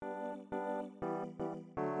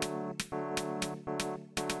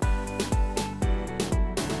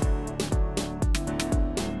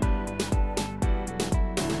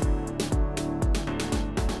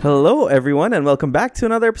Hello, everyone, and welcome back to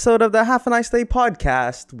another episode of the Half a Nice Day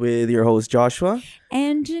podcast with your host, Joshua.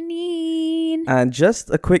 And Janine. And just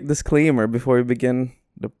a quick disclaimer before we begin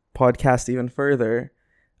the podcast even further.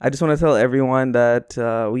 I just want to tell everyone that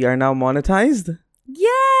we are now monetized. Yeah!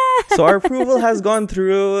 So our approval has gone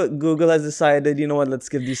through. Google has decided, you know what, let's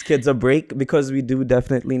give these kids a break because we do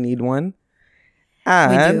definitely need one.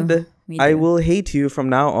 And We do. I will hate you from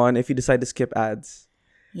now on if you decide to skip ads.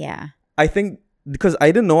 Yeah. I think because I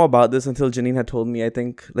didn't know about this until Janine had told me, I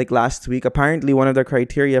think like last week, apparently one of the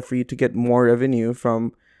criteria for you to get more revenue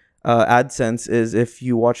from AdSense is if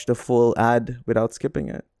you watch the full ad without skipping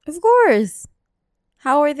it. Of course.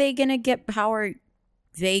 How are they gonna get paid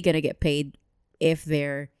if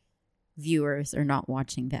their viewers are not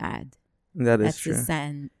watching the ad? That is true.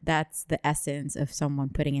 That's the essence of someone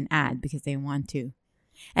putting an ad because they want to.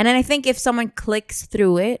 And then I think if someone clicks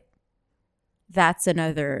through it, that's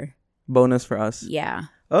another Bonus for us. yeah.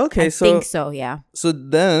 Okay, I think so, yeah. So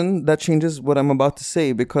then that changes what I'm about to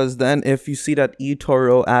say, because then if you see that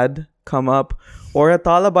eToro ad come up or a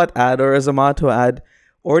Talabat ad or a Zomato ad,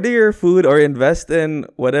 order your food or invest in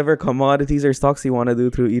whatever commodities or stocks you want to do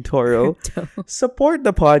through eToro. Support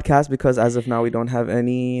the podcast because as of now we don't have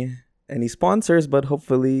any sponsors, but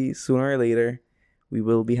hopefully sooner or later we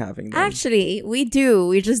will be having them. Actually, we do.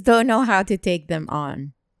 We just don't know how to take them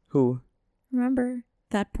on. Who? Remember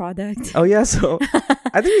that product? Oh yeah, so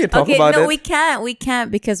I think we can talk about it. We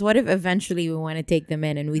can't because what if eventually we want to take them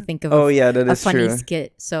in and we think of that a is funny true.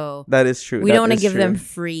 skit? So That is true. we That don't want to is give true. them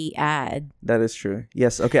free ad. That is true.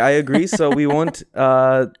 Yes. Okay, I agree. So we won't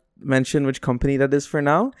mention which company that is for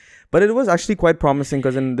now. But it was actually quite promising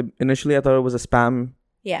because initially I thought it was a spam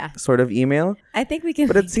Yeah, sort of email. I think we can.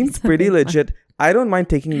 But it make seems something pretty fun. legit. I don't mind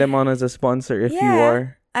taking them on as a sponsor if you Yeah.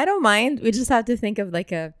 are. I don't mind. We just have to think of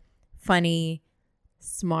like a funny,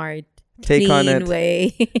 smart, Take on clean it.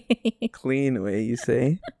 way Clean way, you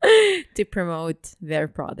say. to promote their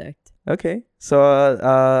product. Okay. So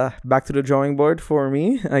back to the drawing board for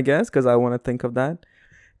me, I guess, because I want to think of that.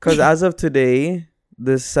 Because as of today,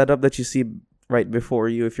 this setup that you see right before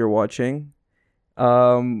you, if you're watching,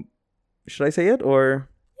 should I say it or?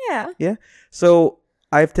 Yeah. So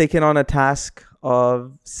I've taken on a task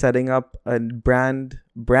of setting up a brand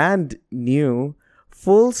new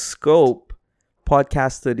full scope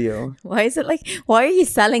podcast studio. Why is it like? Why are you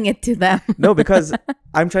selling it to them? No, because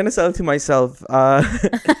I'm trying to sell it to myself.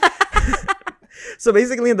 So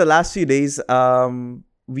basically in the last few days,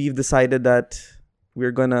 we've decided that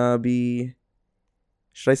we're gonna be,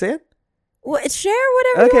 should I say it? Well, share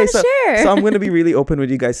whatever you want to share. So I'm going to be really open with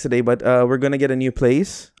you guys today, but we're going to get a new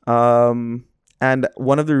place. And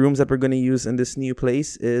one of the rooms that we're going to use in this new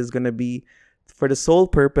place is going to be for the sole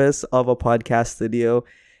purpose of a podcast studio.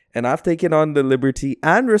 And I've taken on the liberty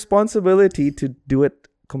and responsibility to do it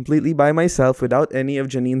completely by myself without any of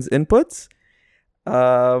Janine's inputs.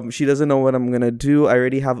 She doesn't know what I'm going to do. I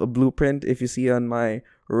already have a blueprint, if you see on my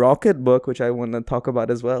Rocket book, which I want to talk about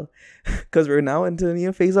as well, because we're now into a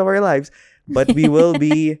new phase of our lives. But we will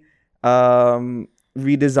be redesigning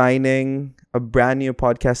a brand new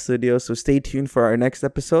podcast studio. So stay tuned for our next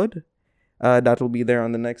episode. That will be there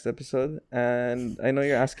on the next episode. And I know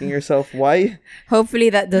you're asking yourself why. Hopefully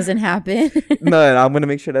that doesn't happen. No, I'm going to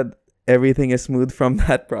make sure that everything is smooth from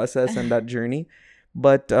that process and that journey.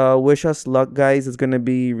 But wish us luck, guys. It's going to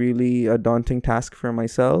be really a daunting task for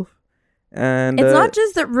myself. And It's not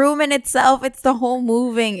just the room in itself, it's the whole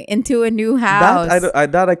moving into a new house.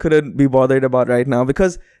 That I couldn't be bothered about right now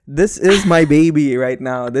because this is my baby right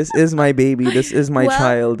now. This is my baby. This is my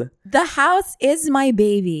child. The house is my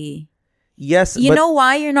baby. Yes. You know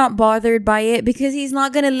why you're not bothered by it? Because he's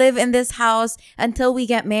not going to live in this house until we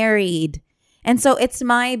get married. And so it's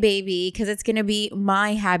my baby because it's going to be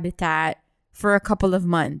my habitat for a couple of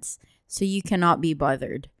months. So you cannot be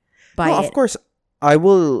bothered by it. Of course. I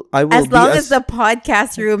will as be long as the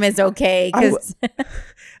podcast room is okay. Because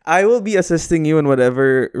I will be assisting you in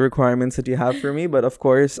whatever requirements that you have for me. But of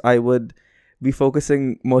course, I would be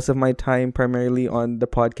focusing most of my time primarily on the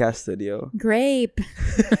podcast studio. Grape.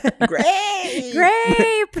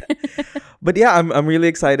 Grape. But yeah, I'm really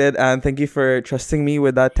excited and thank you for trusting me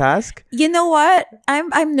with that task. You know what?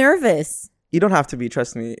 I'm nervous. You don't have to be,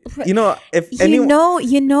 trust me. You know, if Wait.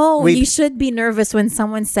 Wait. You should be nervous when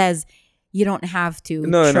someone says you don't have to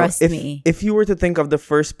trust me. If you were to think of the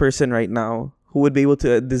first person right now who would be able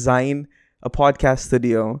to design a podcast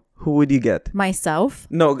studio, who would you get? Myself?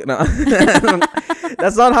 No.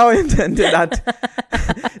 That's not how I intended that.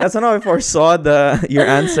 That's not how I foresaw your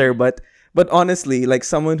answer. But honestly, like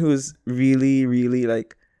someone who's really, really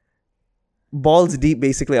like balls deep,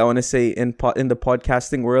 basically, I want to say in the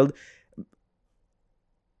podcasting world.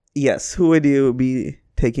 Yes. Who would you be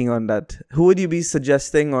taking on that? Who would you be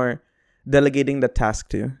suggesting or delegating the task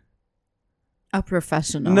to? A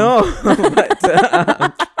professional. No. But,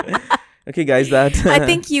 okay, guys. That I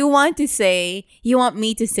think you want me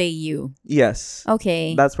to say you. yes.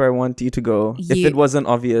 Okay. That's where I want you to go. If You- it wasn't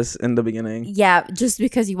obvious in the beginning. Yeah, just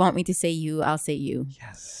because you want me to say you, I'll say you.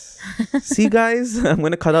 Yes. See, guys, I'm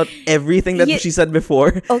gonna cut out everything that Yeah. she said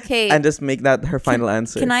before Okay. and just make that her final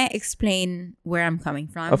answer. Can I explain where I'm coming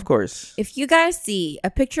from? Of course. If you guys see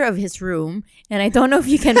a picture of his room, and I don't know if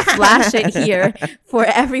you can flash it here for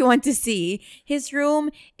everyone to see, his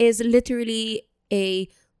room is literally a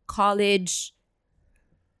college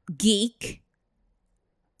geek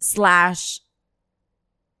 /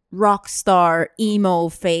 rock star emo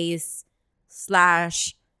face /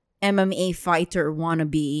 MMA fighter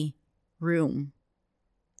wannabe room.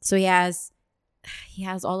 So he has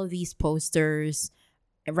all of these posters,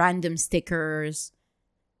 random stickers,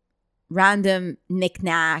 random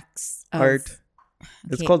knickknacks, of- Art.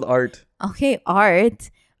 It's Okay. called art. Okay,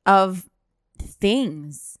 art of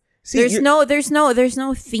things. See, there's you're- there's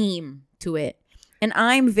no theme to it. And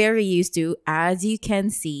I'm very used to, as you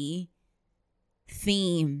can see,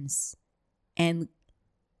 themes and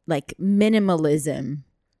like minimalism.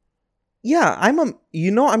 Yeah, I'm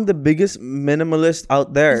the biggest minimalist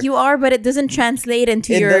out there. You are, but it doesn't translate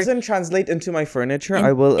into It your doesn't translate into my furniture.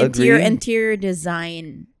 I will into agree. your interior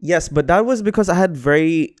design. Yes, but that was because I had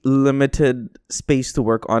very limited space to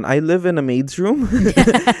work on. I live in a maid's room,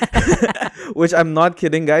 which I'm not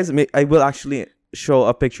kidding, guys. I will actually show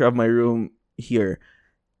a picture of my room here.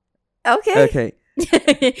 Okay. Okay.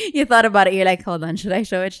 You thought about it. You're like, hold on, should I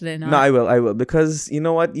show it? Should I not? No, I will. Because you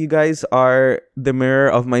know what? You guys are the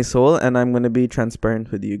mirror of my soul, and I'm going to be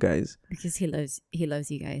transparent with you guys. Because he loves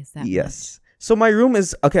you guys that Yes. So my room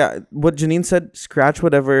is, okay, what Janine said, scratch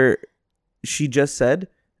whatever she just said.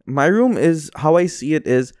 My room is, how I see it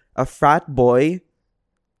is a frat boy.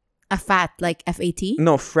 much. A fat, like FAT?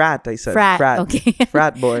 No, frat, I said. Frat. Okay.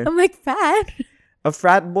 Frat boy. I'm like, fat? A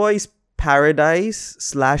frat boy's paradise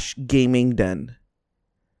 / gaming den.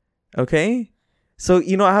 Okay? So,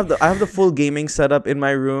 I have the full gaming setup in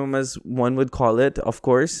my room, as one would call it, of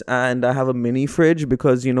course. And I have a mini fridge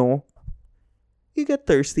because, you get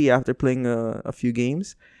thirsty after playing a few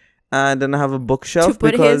games. And then I have a bookshelf To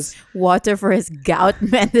put because... his water for his gout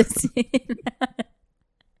medicine.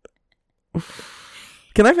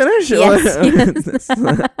 Can I finish? Yes.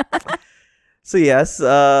 So yes,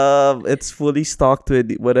 it's fully stocked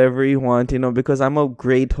with whatever you want, because I'm a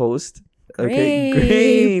great host. Okay, Grape.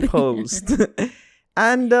 great host.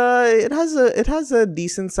 And it has a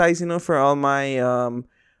decent size, for all my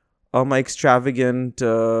extravagant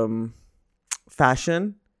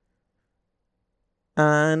fashion.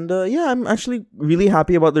 And yeah, I'm actually really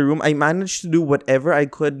happy about the room. I managed to do whatever I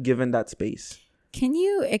could given that space. Can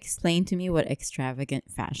you explain to me what extravagant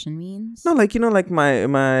fashion means? No, like like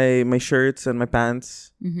my shirts and my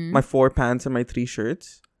pants, Mm-hmm. my 4 pants and my 3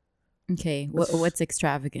 shirts. Okay. What's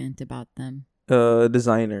extravagant about them?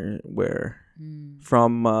 Designer wear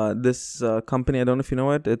from this company. I don't know if you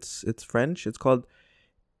know it. It's French. It's called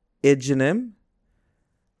H&M.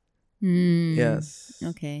 Yes.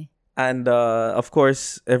 Okay. And of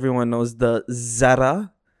course, everyone knows the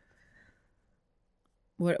Zara.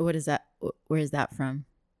 What is that? Where is that from?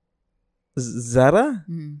 Zara.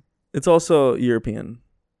 Mm. It's also European.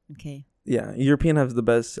 Okay. Yeah, European has the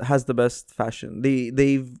best fashion.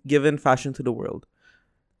 They've given fashion to the world.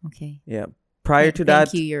 Okay. Yeah. Prior to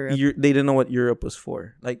Thank that, you, Europe. they didn't know what Europe was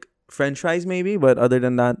for. Like French fries, maybe, but other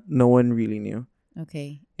than that, no one really knew.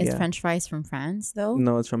 Okay. Is Yeah. French fries from France though?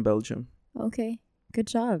 No, it's from Belgium. Okay. Good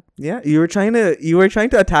job. Yeah, you were trying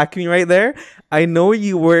to attack me right there. I know where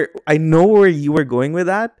you were going with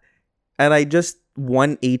that, and I just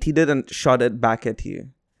 180'd it and shot it back at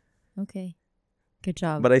you. Okay. Good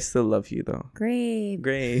job. But I still love you though. Grape.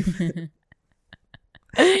 Grape.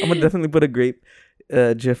 I'm gonna definitely put a grape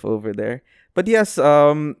gif over there. But yes,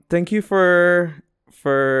 thank you for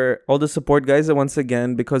all the support, guys. Once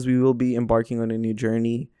again, because we will be embarking on a new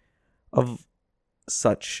journey of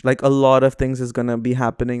such. Like a lot of things is gonna be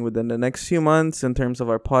happening within the next few months in terms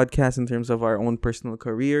of our podcast, in terms of our own personal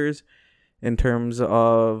careers, in terms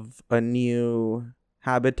of a new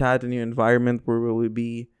habitat, a new environment where we will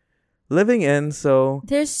be living in. So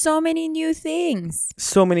There's so many new things.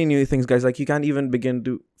 so many new things, guys. Like you can't even begin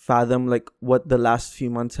to fathom like what the last few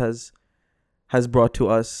months has brought to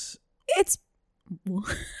us. It's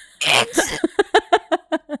what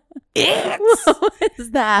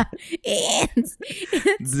is that? Dude,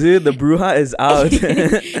 the bruja is out.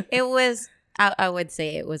 It was. I would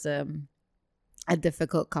say it was a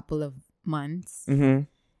difficult couple of months. Mm-hmm.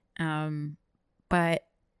 But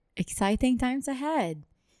exciting times ahead.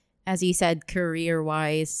 As you said,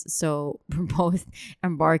 career-wise, so we're both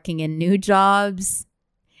embarking in new jobs,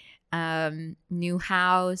 new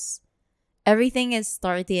house. Everything is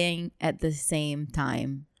starting at the same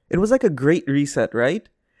time. It was like a great reset, right?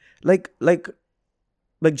 Like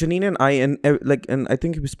Janine and I, and I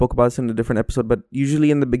think we spoke about this in a different episode, but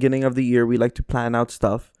usually in the beginning of the year we like to plan out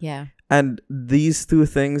stuff. Yeah. And these two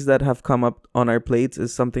things that have come up on our plates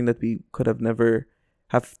is something that we could have never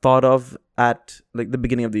have thought of at like the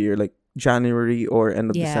beginning of the year, like January or end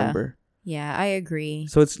of Yeah. December. Yeah, I agree.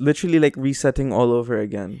 So it's literally like resetting all over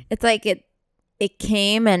again. It's like it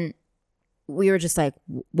came and we were just like,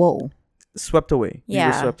 whoa. Swept away. We were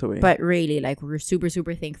Yeah. swept away. But really, like, we're super,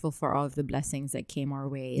 super thankful for all of the blessings that came our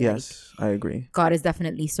way. Like, yes, I agree. God is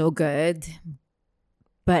definitely so good.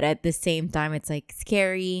 But at the same time, it's like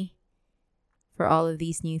scary for all of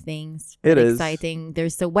these new things. It But is. exciting.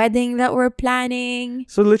 There's the wedding that we're planning.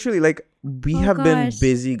 So literally, like, we Oh, have been gosh.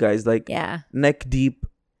 busy, guys. Like, Yeah. neck deep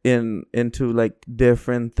into like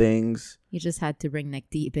different things. You just had to bring neck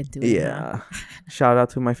deep into it. Yeah. Shout out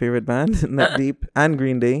to my favorite band, Neck Deep and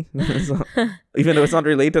Green Day. So, even though it's not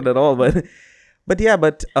related at all, but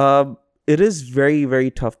it is very, very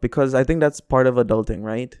tough because I think that's part of adulting,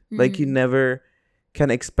 right? Like, you Mhm. never can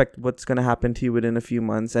expect what's gonna happen to you within a few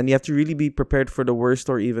months, and you have to really be prepared for the worst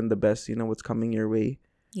or even the best. You know what's coming your way,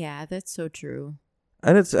 Yeah, that's so true.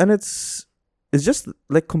 and it's just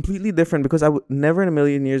like completely different because I would never in a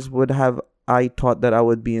million years would have I thought that I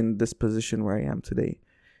would be in this position where I am today,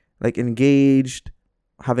 like engaged,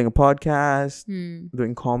 having a podcast,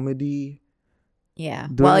 doing comedy. Yeah.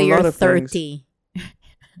 Doing While a you're lot of things. 30.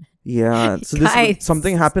 Yeah. So Guys.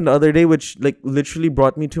 something happened the other day which like literally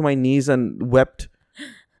brought me to my knees and wept.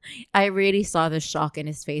 I really saw the shock in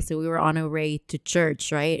his face. So we were on our way to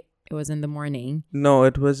church, right? It was in the morning. No,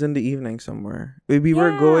 it was in the evening somewhere. We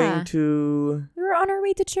were going Yeah. to We were on our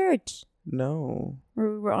way to church. no.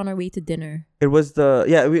 Or we were on our way to dinner. It was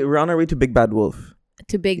we were on our way to Big Bad Wolf.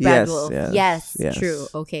 To Big Bad Yes, Wolf. yes, Yes, true.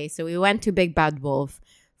 Okay, so we went to Big Bad Wolf.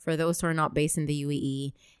 For those who are not based in the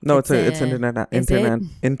UAE. No, It's it's a- an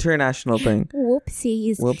international thing.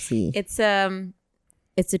 Whoopsies. Whoopsie.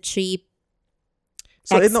 It's a cheap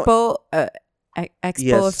So expo expo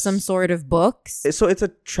of Yes. some sort of books. so it's a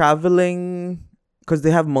traveling because they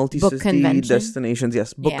have multi-city convention? destinations.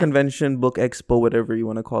 Yes, book Yeah. convention, book expo, whatever you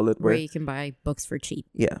want to call it. where Where you can buy books for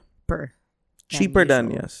cheaper. cheaper than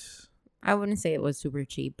usual. yes. I wouldn't say it was super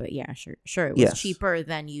cheap, but yeah, sure. It was Yes. cheaper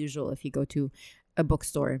than usual if you go to a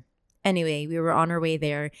bookstore. Anyway, we were on our way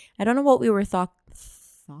there. I don't know what we were talking.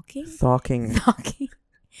 Talking.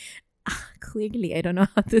 Clearly, I don't know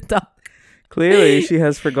how to talk. Clearly, she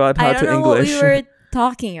has forgot how I don't to know English. what we were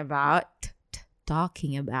talking about.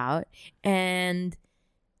 Talking about, and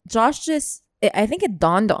Josh I think it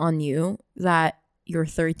dawned on you that you're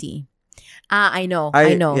 30. I know.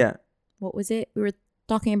 Yeah. What was it? We were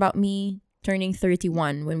talking about me turning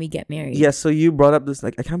 31 when we get married. Yes. So you brought up this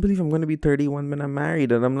like, I can't believe I'm going to be 31 when I'm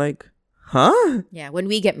married, and I'm like, huh? Yeah, when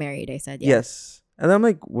we get married, I said. Yeah. Yes. And I'm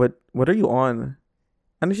like, what are you on?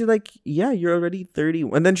 And she's like, yeah, you're already 30.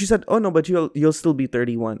 And then she said, oh no, but you'll still be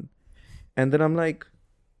 31. And then I'm like,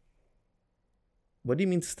 what do you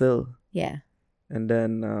mean still? Yeah. And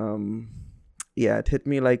then it hit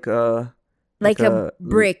me like a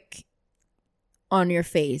brick on your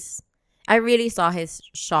face. I really saw his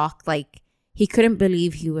shock. Like, he couldn't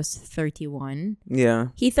believe he was 31. Yeah.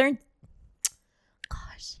 He turned.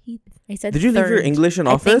 Gosh, I said. Did you leave your third. English in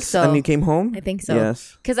I think office so. and you came home? I think so.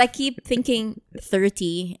 Yes. Because I keep thinking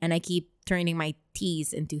 30 and I keep turning my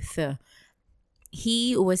T's into th.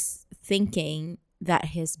 He was thinking that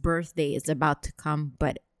his birthday is about to come,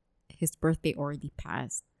 but his birthday already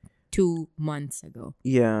passed 2 months ago.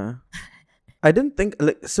 Yeah. I didn't think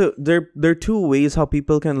like so there are two ways how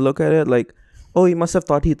people can look at it, like, oh, he must have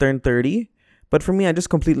thought he turned 30. But for me, I just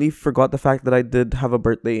completely forgot the fact that I did have a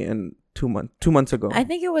birthday in 2 months ago. I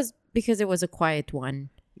think it was because it was a quiet one.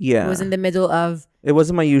 Yeah. It was in the middle of It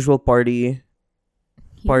wasn't my usual party,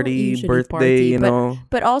 you don't usually birthday, party,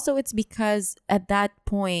 but also it's because at that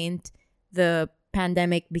point the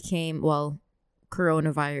pandemic became,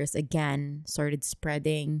 coronavirus again started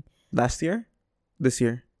spreading. Last year? This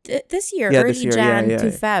year? This year, Yeah, early this year, Jan yeah. to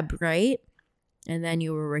Feb, right? And then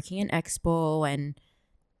you were working in Expo and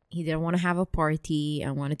he didn't want to have a party.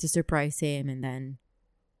 I wanted to surprise him and then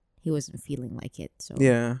he wasn't feeling like it. So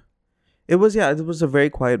Yeah. It was a very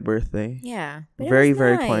quiet birthday. Yeah. But Very, it was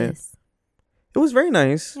very nice. quiet. It was very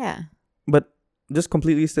nice. Yeah. But just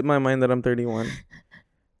completely slipped my mind that I'm 31.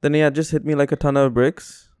 Then it just hit me like a ton of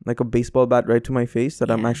bricks, like a baseball bat right to my face that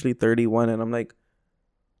I'm Yeah. actually 31, and I'm like,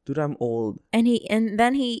 Dude, I'm old. And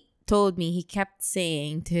then he told me, he kept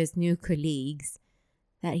saying to his new colleagues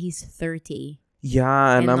that he's 30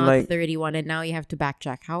 Yeah, and and I'm not like, 31, and now you have to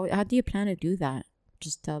backtrack. How do you plan to do that?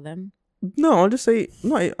 Just tell them. no, I'll just say,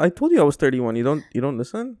 no, I told you I was 31. You don't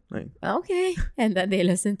listen? Like, Okay. And then they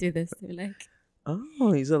listen to this. They're like,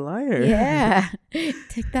 oh, he's a liar. yeah,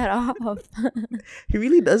 take that off. He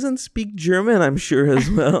really doesn't speak German, I'm sure, as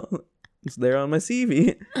well. It's there on my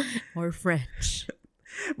CV. Or French.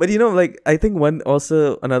 But like, I think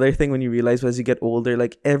another thing when you realize as you get older,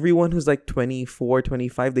 like everyone who's like 24,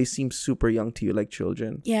 25, they seem super young to you, like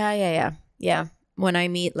children. Yeah. When I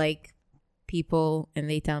meet like people and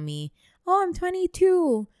they tell me, oh, I'm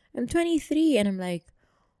 22, I'm 23. And I'm like,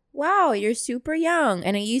 wow, you're super young.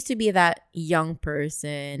 And I used to be that young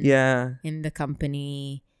person Yeah. in the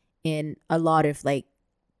company, in a lot of like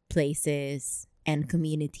places and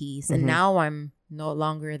communities. And Mhm. now I'm no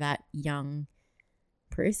longer that young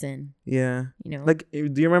person, Yeah. you know, Like,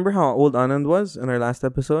 do you remember how old Anand was in our last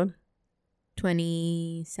episode?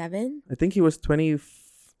 27. I think he was 20.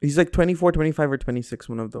 He's like 24, 25, or 26,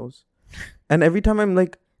 one of those. And every time I'm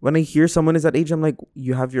like, when I hear someone is that age, I'm like,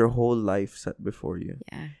 you have your whole life set before you.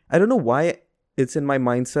 Yeah. I don't know why it's in my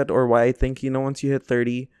mindset or why I think, once you hit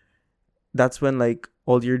 30, that's when like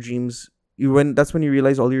all your dreams, that's when you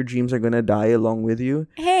realize all your dreams are going to die along with you.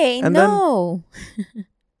 Hey, And no.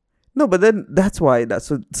 No, but then that's why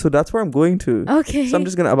so that's where I'm going to. Okay. So I'm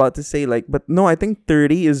just about to say like, but no, I think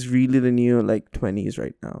 30 is really the new like 20s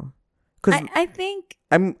right now. Cuz I think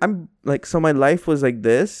I'm like, so my life was like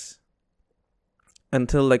this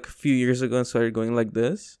until like a few years ago and started going like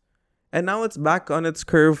this. And now it's back on its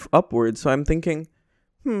curve upwards. So I'm thinking,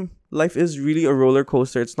 life is really a roller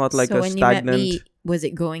coaster. It's not like so a when stagnant. you met me, was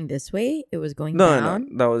it going this way? It was going No,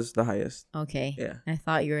 down? that was the highest. Okay. Yeah. I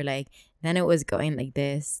thought you were like, then it was going like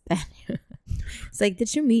this. It's like,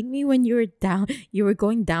 did you meet me when you were down? You were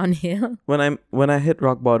going downhill? When I hit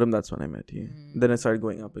rock bottom, that's when I met you. Then it started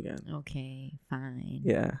going up again. Okay, fine.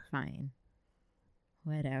 Yeah. Fine.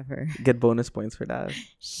 Whatever. Get bonus points for that.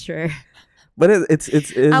 Sure. But it's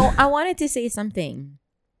I wanted to say something.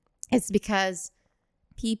 It's because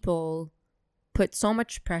people put so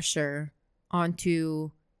much pressure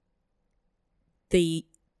onto the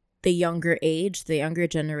younger age, the younger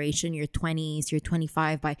generation, your 20s, your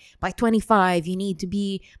 25. By 25, you need to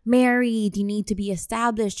be married, you need to be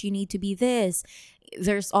established, you need to be this.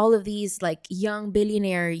 There's all of these like young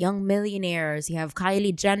young millionaires. You have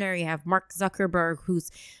Kylie Jenner, you have Mark Zuckerberg,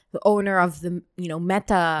 who's the owner of the,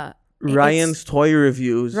 Meta. Ryan's toy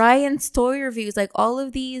reviews. Ryan's toy reviews, like all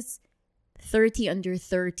of these 30 under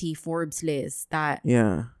 30 Forbes lists that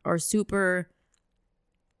are super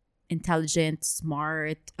intelligent,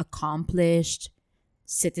 smart, accomplished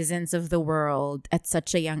citizens of the world at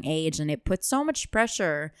such a young age. And it puts so much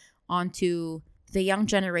pressure onto the young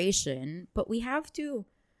generation. But we have to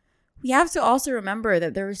also remember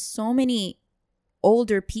that there are so many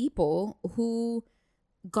older people who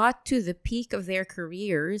got to the peak of their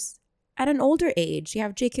careers at an older age. You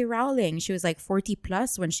have J.K. Rowling. She was like 40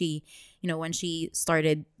 plus when she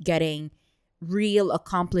started getting real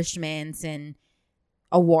accomplishments and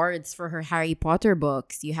awards for her Harry Potter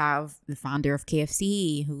books. You have the founder of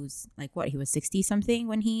KFC, who's like, he was 60 something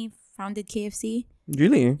when he founded KFC.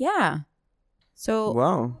 Really? Yeah. So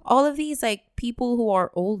wow. All of these like people who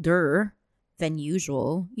are older than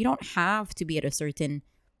usual, you don't have to be at a certain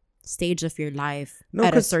stage of your life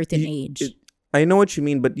at a certain age. I know what you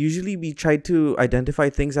mean, but usually we try to identify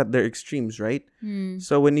things at their extremes, right?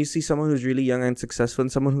 So when you see someone who's really young and successful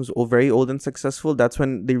and someone who's very old and successful, that's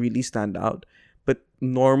when they really stand out. But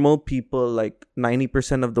normal people, like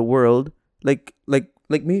 90% of the world, like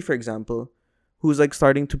me, for example, who's like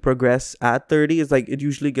starting to progress at 30, is like, it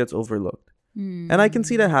usually gets overlooked. And I can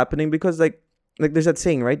see that happening because like there's that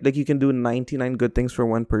saying, right? Like you can do 99 good things for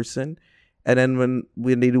one person. And then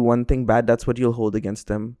when they do one thing bad, that's what you'll hold against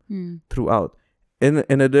them throughout. In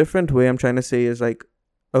a different way, I'm trying to say is like,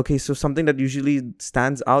 okay, so something that usually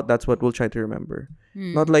stands out, that's what we'll try to remember.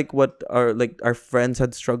 Not like what our friends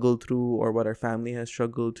had struggled through or what our family has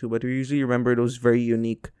struggled to, but we usually remember those very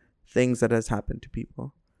unique things that has happened to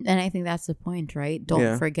people. And I think that's the point, right?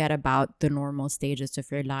 Don't forget about the normal stages of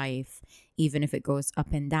your life, even if it goes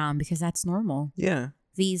up and down, because that's normal. Yeah.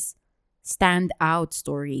 These standout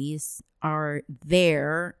stories are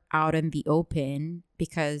there out in the open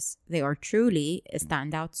because they are truly a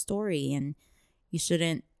standout story, and you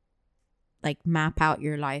shouldn't like map out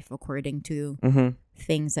your life according to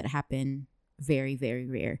things that happen very, very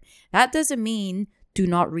rare. That doesn't mean do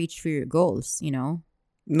not reach for your goals, No,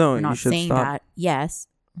 We're not you should saying stop. that. Yes.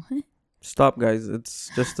 Stop, guys.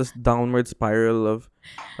 It's just this downward spiral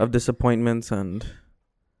of disappointments and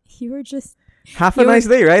You were just half a You were- nice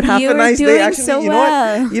day, right? Half you a were nice day. doing Actually, so you know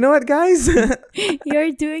well. what? You know what, guys?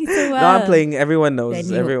 You're doing so No, well. I'm playing. Everyone knows.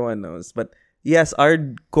 Then you- Everyone knows. But yes, our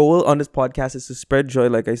goal on this podcast is to spread joy,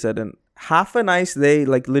 like I said, and half a nice day,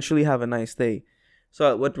 like literally have a nice day.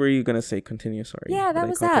 So what were you gonna say? Continue. Sorry. Yeah, that I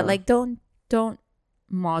was cut you that. off. Like, don't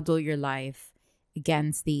model your life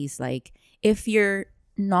against these. Like, if you're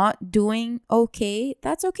not doing okay,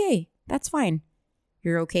 that's okay. That's fine.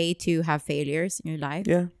 You're okay to have failures in your life.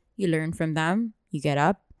 Yeah. You learn from them. You get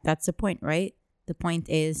up. That's the point, right? The point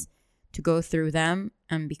is to go through them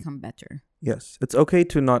and become better. Yes. It's okay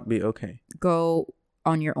to not be okay. Go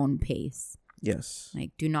on your own pace. Yes.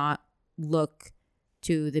 Like, do not look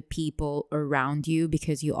to the people around you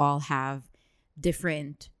because you all have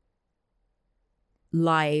different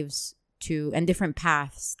lives and different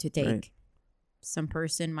paths to take. Right. Some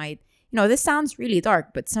person might, this sounds really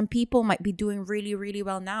dark, but some people might be doing really, really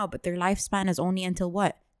well now, but their lifespan is only until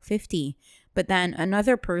what? 50. But then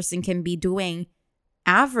another person can be doing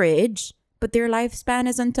average, but their lifespan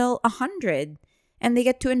is until 100. And they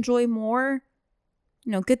get to enjoy more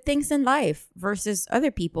good things in life versus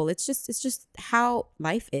other people. It's just how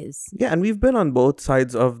life is. Yeah, and we've been on both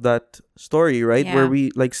sides of that story, right? Yeah. Where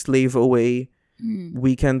we like slave away.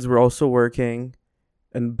 Weekends we're also working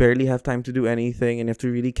and barely have time to do anything, and you have to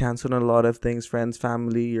really cancel on a lot of things, friends,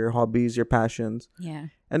 family, your hobbies, your passions. Yeah.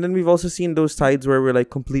 And then we've also seen those sides where we're like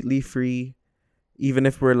completely free, even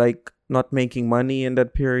if we're like not making money in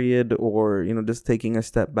that period or, just taking a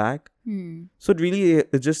step back. So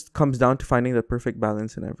it just comes down to finding the perfect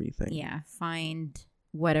balance in everything. Yeah. Find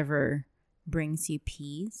whatever brings you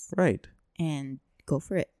peace Right. and go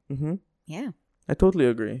for it. Mm-hmm. Yeah. I totally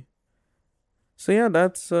agree. So yeah,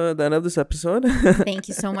 that's the end of this episode. Thank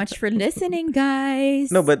you so much for listening,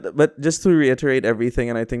 guys. No, but just to reiterate everything,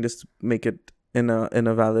 and I think just to make it in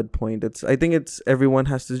a valid point, I think it's everyone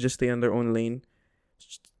has to just stay in their own lane.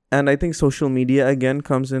 And I think social media again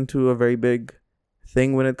comes into a very big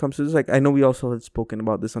thing when it comes to this. Like, I know we also had spoken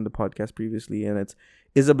about this on the podcast previously, and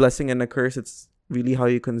is a blessing and a curse. It's really how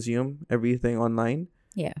you consume everything online.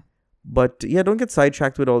 Yeah. But yeah, don't get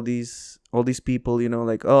sidetracked with all these people,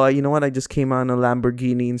 like, oh, you know what? I just came on a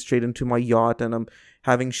Lamborghini and straight into my yacht, and I'm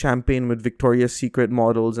having champagne with Victoria's Secret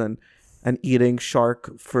models and eating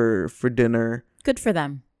shark for dinner. Good for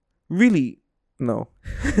them. Really? No.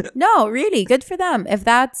 No, really, good for them. If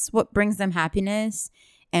that's what brings them happiness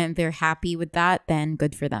and they're happy with that, then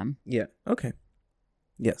good for them. Yeah. Okay.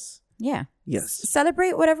 Yes. Yeah. Yes.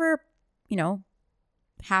 Celebrate whatever,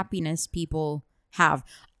 happiness people have,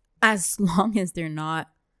 as long as they're not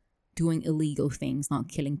doing illegal things, not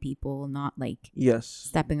killing people, not like Yes.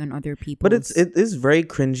 stepping on other people. But it is very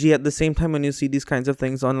cringy at the same time when you see these kinds of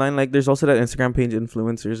things online. Like, there's also that Instagram page,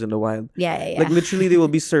 influencers in the wild. yeah. Like, literally, they will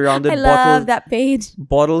be surrounded I love that page.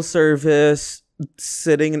 bottle service,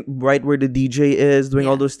 sitting right where the DJ is, doing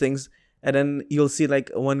all Yeah. those things. And then you'll see like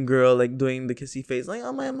one girl like doing the kissy face, like,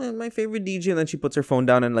 oh, my favorite DJ, and then she puts her phone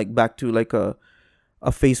down and like back to like a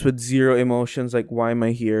face with zero emotions, like, why am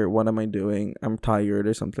I here? What am I doing? I'm tired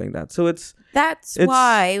or something like that. So That's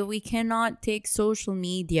why we cannot take social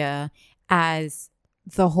media as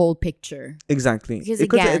the whole picture. exactly Because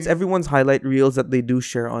it's again, everyone's highlight reels that they do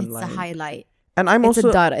share online. It's a highlight. And I'm It's also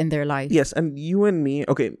a dot in their life. yes, and you and me.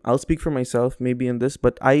 Okay, I'll speak for myself maybe in this,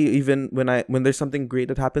 but I even when there's something great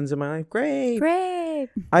that happens in my life, great.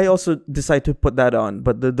 I also decide to put that on.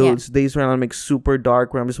 But those days when I'm like super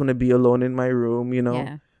dark, where I'm just want to be alone in my room,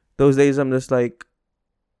 Yeah. those days I'm just like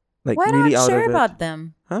Why really not out share of it. about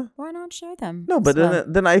them? Huh? Why not share them? No, but as well?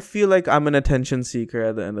 then I feel like I'm an attention seeker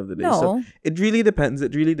at the end of the day. No. So it really depends.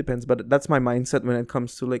 It really depends. But that's my mindset when it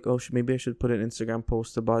comes to like, oh, maybe I should put an Instagram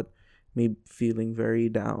post about me feeling very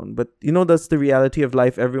down. But that's the reality of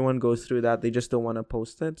life. Everyone goes through that. They just don't want to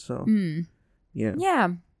post it. So yeah. Yeah.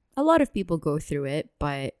 A lot of people go through it,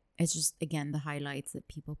 but it's just, again, the highlights that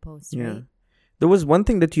people post, Yeah. right? There was one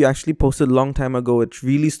thing that you actually posted a long time ago, which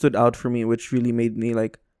really stood out for me, which really made me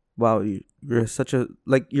like, wow, you're such a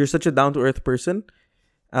down to earth person.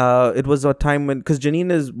 It was a time when, because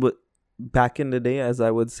Janine is back in the day, as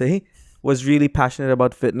I would say, was really passionate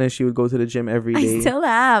about fitness. She would go to the gym every day. I still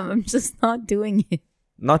am. I'm just not doing it.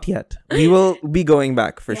 Not yet. We will be going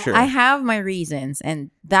back for sure. I have my reasons,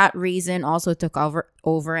 and that reason also took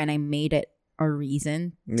over, and I made it a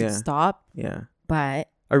reason to stop. Yeah. But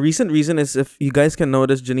a recent reason is, if you guys can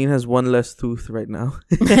notice, Janine has one less tooth right now.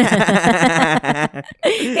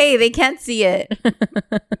 hey, they can't see it.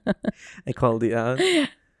 I called it out.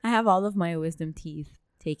 I have all of my wisdom teeth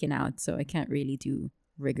taken out, so I can't really do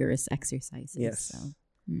rigorous exercises. Yes. So.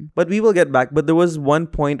 But we will get back. But there was one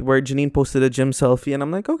point where Janine posted a gym selfie, and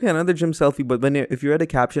I'm like, okay, another gym selfie. But if you read the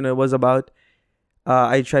caption, it was about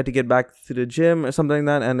I tried to get back to the gym or something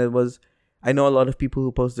like that, and it was. I know a lot of people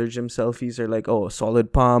who post their gym selfies are like, oh,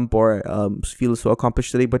 solid pump or feel so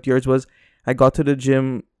accomplished today. But yours was, I got to the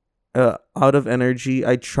gym out of energy.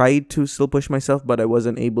 I tried to still push myself, but I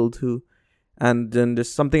wasn't able to. And then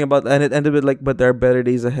there's something about, and it ended with like, but there are better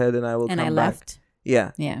days ahead, and I will. And come I back. left.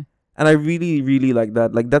 Yeah. Yeah. And I really, really like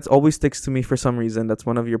that. Like that's always sticks to me for some reason. That's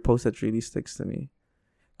one of your posts that really sticks to me,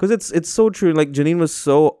 because it's so true. Like Janine was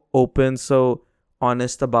so open, so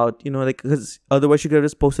honest about, like, because otherwise she could have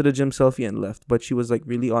just posted a gym selfie and left, but she was like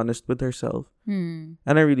really honest with herself, and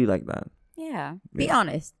I really like that. Yeah. Be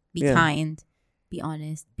honest. Be kind. Be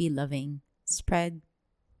honest. Be loving. Spread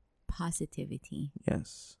positivity.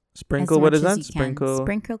 Yes. Sprinkle, what is that?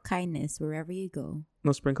 Sprinkle kindness wherever you go.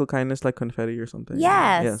 No, sprinkle kindness like confetti or something.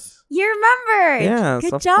 Yes. You remembered. Yes.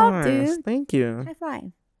 Good job, course. dude. Thank you. High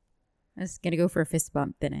five. I was going to go for a fist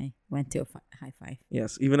bump, then I went to a high five.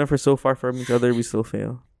 Yes. Even if we're so far from each other, we still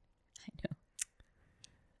fail. I know.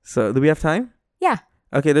 So, do we have time? Yeah.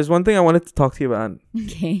 Okay, there's one thing I wanted to talk to you about.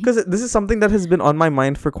 Okay. Because this is something that has been on my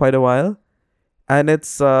mind for quite a while. And it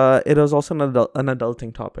was also an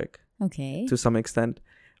adulting topic. Okay. To some extent.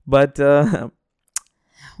 But why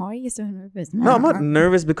are you so nervous? No, I'm not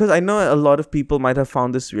nervous because I know a lot of people might have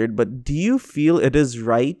found this weird, but do you feel it is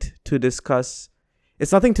right to discuss?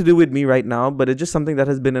 It's nothing to do with me right now, but it's just something that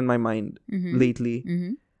has been in my mind lately.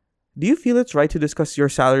 Mm-hmm. Do you feel it's right to discuss your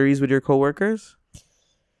salaries with your coworkers?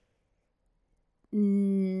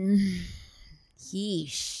 Yeesh.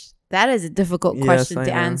 That is a difficult question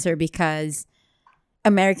to answer because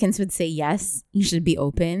Americans would say yes, you should be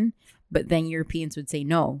open. But then Europeans would say,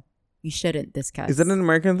 no, you shouldn't discuss. Is that an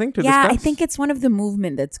American thing to discuss? Yeah, I think it's one of the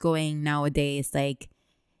movement that's going nowadays, like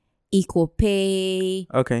equal pay.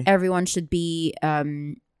 Okay. Everyone should be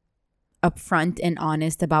upfront and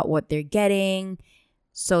honest about what they're getting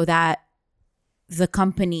so that the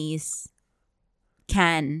companies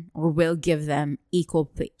can or will give them equal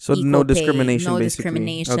pay. So no discrimination, basically.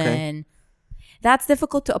 Discrimination. Okay. That's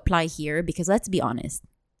difficult to apply here because let's be honest,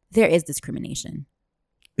 there is discrimination.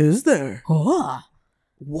 Is there? Oh.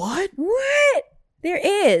 What? There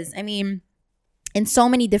is. I mean, in so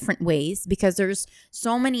many different ways because there's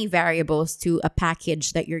so many variables to a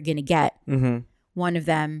package that you're going to get. Mm-hmm. One of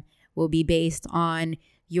them will be based on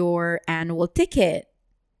your annual ticket,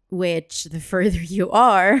 which the further you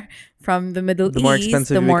are from the Middle East,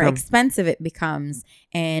 the more expensive it becomes.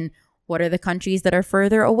 And what are the countries that are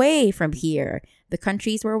further away from here? The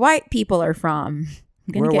countries where white people are from.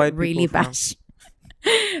 I'm going to get really bashed.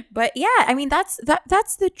 But yeah, I mean, that's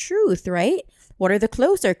the truth, right? What are the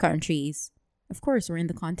closer countries? Of course, we're in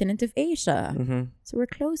the continent of Asia. Mm-hmm. So we're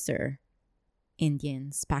closer.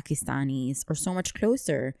 Indians, Pakistanis are so much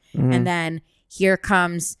closer. Mm-hmm. And then here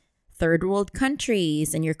comes third world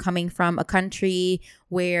countries, and you're coming from a country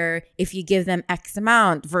where if you give them X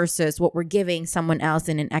amount versus what we're giving someone else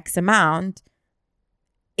in an X amount,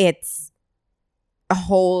 it's a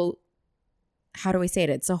whole, how do I say it?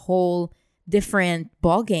 It's a whole different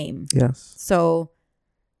ball game. Yes. So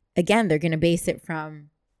again, they're going to base it from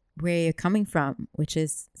where you're coming from, which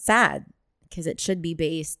is sad because it should be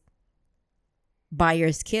based by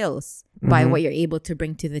your skills, by what you're able to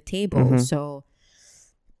bring to the table. So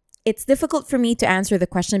it's difficult for me to answer the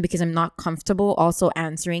question because I'm not comfortable also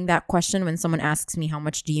answering that question when someone asks me how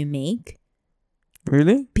much do you make?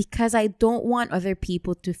 Really? Because I don't want other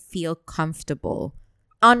people to feel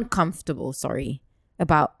uncomfortable,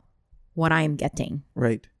 about what I'm getting.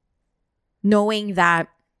 Right. Knowing that,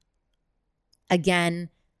 again,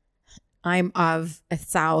 I'm of a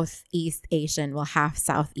Southeast Asian, half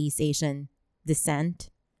Southeast Asian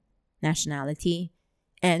descent, nationality.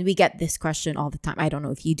 And we get this question all the time. I don't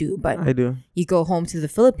know if you do, but I do. You go home to the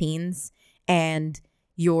Philippines and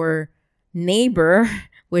your neighbor,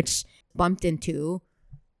 which bumped into,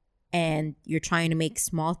 and you're trying to make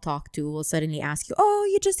small talk to, will suddenly ask you, oh,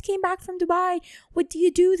 you just came back from Dubai. What do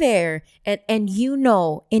you do there? And you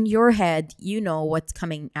know, in your head, you know what's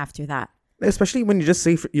coming after that. Especially when you just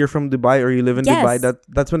say you're from Dubai or you live in Dubai,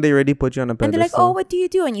 that's when they already put you on a pedestal. And they're like, oh, what do you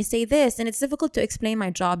do? And you say this. And it's difficult to explain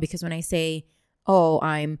my job because when I say, oh,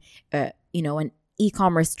 I'm, an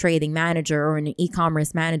e-commerce trading manager or an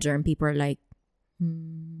e-commerce manager, and people are like,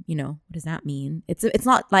 what does that mean? It's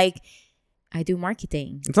not like I do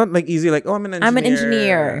marketing. It's not like easy, like, oh, I'm an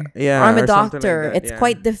engineer. Yeah. Or I'm a doctor. Like it's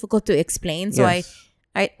quite difficult to explain. So yes.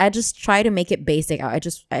 I just try to make it basic. I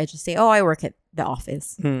just say, oh, I work at the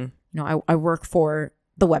office. I work for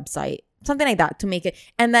the website. Something like that to make it.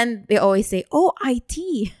 And then they always say, oh,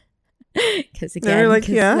 IT. Because They're again, like,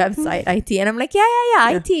 'cause yeah. website IT. And I'm like,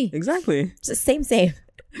 yeah, IT. Exactly. Just same.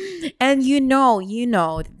 And you know,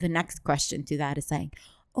 the next question to that is like,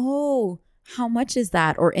 oh, how much is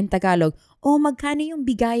that? Or in Tagalog, oh, magkano yung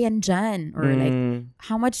bigayan dyan? Or like,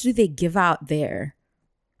 how much do they give out there?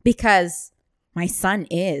 Because my son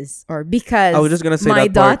is, or because I was just gonna say my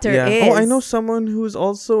that part, daughter yeah. is. Oh, I know someone who's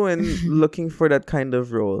also looking for that kind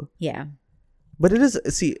of role. Yeah. But it is,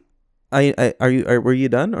 see, were you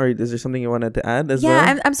done, or is there something you wanted to add as well?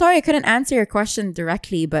 Yeah, I'm sorry I couldn't answer your question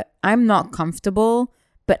directly, but I'm not comfortable.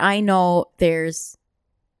 But I know there's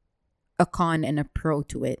a con and a pro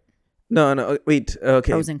to it. No, wait.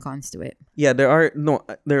 Okay. Pros and cons to it. Yeah, there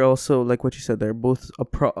are also, like what you said, they're both a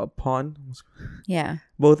pawn, Yeah.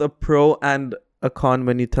 both a pro and a con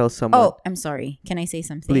when you tell someone. Oh, I'm sorry. Can I say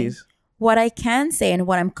something? Please. What I can say and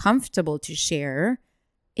what I'm comfortable to share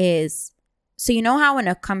is, so you know how in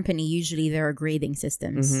a company usually there are grading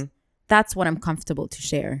systems. Mm-hmm. That's what I'm comfortable to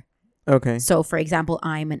share. Okay. So for example,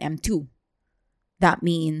 I'm an M2. That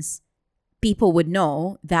means people would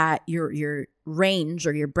know that your range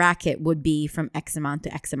or your bracket would be from X amount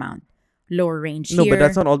to X amount. Lower range No, here. but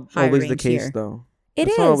that's not higher always the range case, here. though. It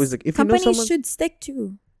That's is. not always if you know Companies someone. should stick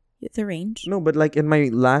to the range. No, but like in my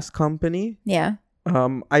last company, Yeah.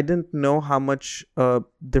 I didn't know how much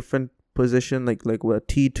different position, like what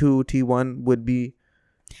T2, T1 would be.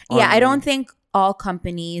 Yeah, I on- don't think all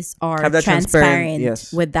companies are Have that transparent, transparent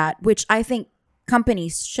yes. with that, which I think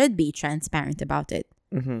companies should be transparent about it.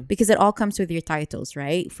 Mhm. Because it all comes with your titles,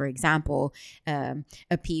 right? For example, a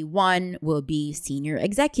P1 will be senior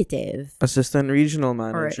executive Assistant regional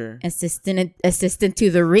or manager. assistant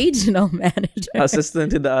to the regional manager.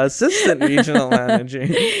 Assistant to the assistant regional manager.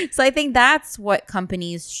 So I think that's what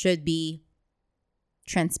companies should be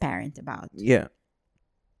transparent about. Yeah.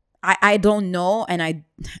 I don't know, and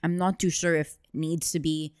I'm not too sure if it needs to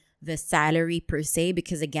be the salary per se,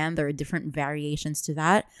 because again, there are different variations to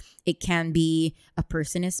that. It can be a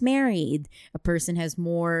person is married, a person has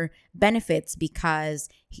more benefits because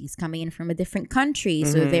he's coming in from a different country,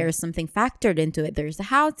 so there's something factored into it. There's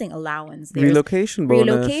a housing allowance, there's Relocation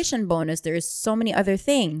bonus. There's so many other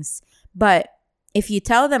things. But if you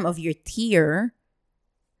tell them of your tier,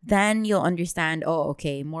 then you'll understand, oh,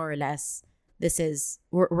 okay, more or less this is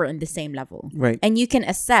we're in the same level. Right. And you can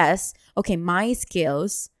assess, okay, my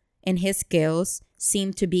skills and his skills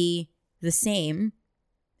seem to be the same.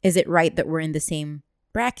 Is it right that we're in the same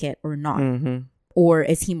bracket or not? Mm-hmm. Or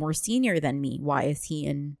is he more senior than me? Why is he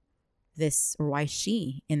in this, or why is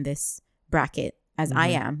she in this bracket as I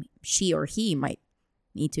am? She or he might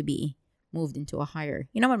need to be moved into a higher.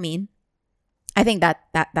 You know what I mean? I think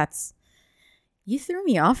that's you threw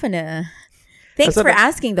me off in a. Thanks for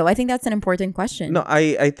asking, though. I think that's an important question. No,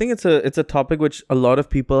 I think it's a topic which a lot of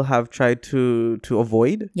people have tried to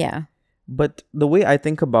avoid. Yeah. But the way I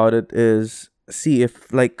think about it is, see,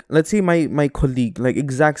 if like, let's say my colleague, like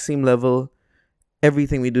exact same level,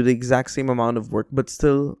 everything, we do the exact same amount of work, but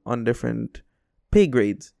still on different pay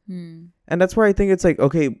grades. And that's where I think it's like,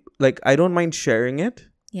 okay, like I don't mind sharing it.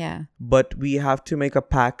 Yeah. But we have to make a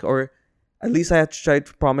pact, or at least I have to try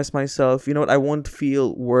to promise myself, you know what, I won't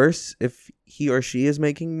feel worse if he or she is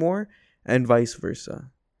making more, and vice versa.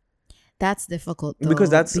 That's difficult, though,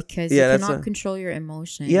 because you cannot control your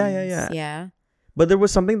emotions. Yeah. But there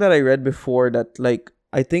was something that I read before that, like,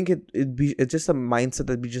 I think it's just a mindset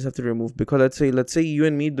that we just have to remove. Because let's say you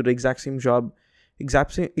and me do the exact same job,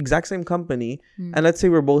 exact same company, and let's say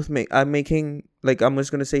we're both I'm making, like, I'm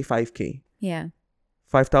just gonna say 5K. Yeah.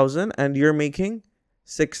 5,000, and you're making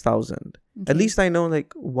 6,000. Okay. At least I know,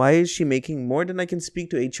 like, why is she making more? Then I can speak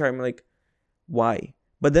to HR. I'm like, why?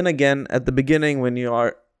 But then again, at the beginning, when you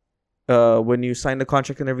sign the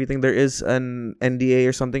contract and everything, there is an NDA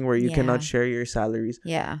or something where you cannot share your salaries.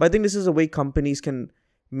 Yeah. But I think this is a way companies can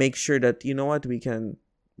make sure that, you know what, we can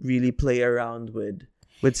really play around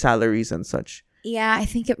with salaries and such. Yeah, I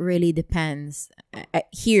think it really depends.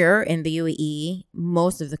 Here in the UAE,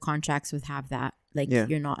 most of the contracts would have that. Like,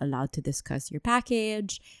 you're not allowed to discuss your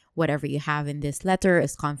package. Whatever you have in this letter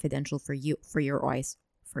is confidential for your eyes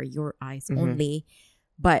only.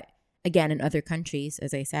 But again, in other countries,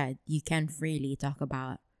 as I said, you can freely talk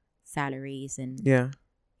about salaries and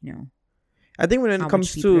I think when it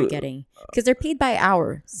comes to getting, because they're paid by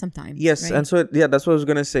hour sometimes. Yes, right? and so that's what I was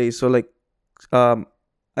gonna say. So like,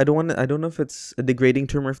 I don't know if it's a degrading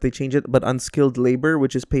term or if they change it, but unskilled labor,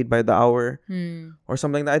 which is paid by the hour or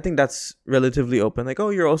something. I think that's relatively open. Like, oh,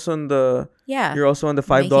 you're also on the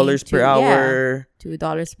 $5 per hour, $2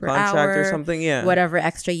 per contract hour or something. Yeah, whatever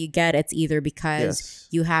extra you get, it's either because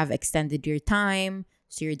you have extended your time,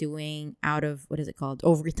 so you're doing out of, what is it called,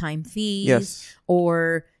 overtime fees,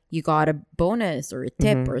 or you got a bonus or a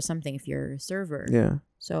tip Mhm. or something if you're a server. Yeah.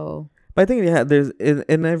 So But I think there's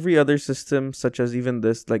in every other system, such as even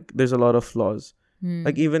this, like there's a lot of flaws.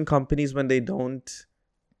 Like even companies when they don't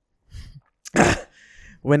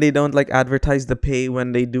like advertise the pay,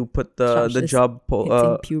 when they do put Josh the is job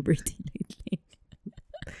hitting puberty lately.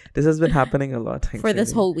 this has been happening a lot For this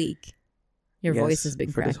actually. whole week. Your voice Yes, has been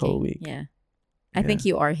for cracking. this whole week. Yeah. I think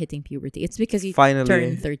you are hitting puberty. It's because you Finally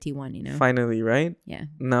turned 31, you know? Finally, right? Yeah.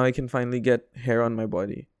 Now I can finally get hair on my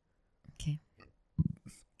body. Okay.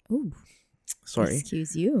 Ooh. Sorry.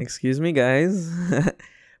 Excuse Me, guys.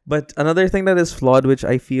 But another thing that is flawed, which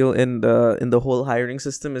I feel in the whole hiring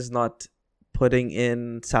system, is not putting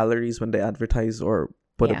in salaries when they advertise or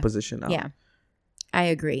put a Yeah. position out. Yeah. I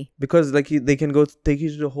agree. Because like they can take you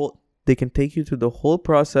to the whole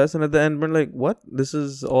process, and at the end we're like, what? This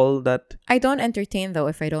is all that I don't entertain though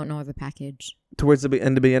if I don't know the package. towards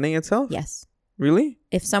in the beginning itself? Yes. Really?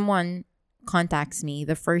 If someone contacts me,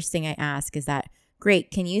 the first thing I ask is that,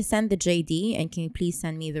 great, can you send the JD and can you please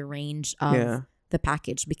send me the range of the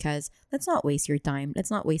package? Because let's not waste your time.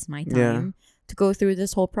 Let's not waste my time to go through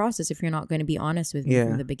this whole process if you're not going to be honest with me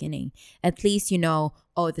from the beginning. At least you know,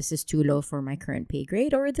 oh, this is too low for my current pay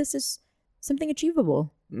grade, or this is something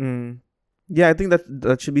achievable. Yeah, I think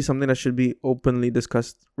that should be something that should be openly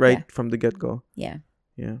discussed from the get-go. Yeah.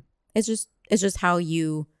 Yeah. It's just how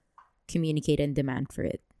you communicate and demand for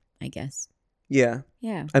it, I guess. Yeah.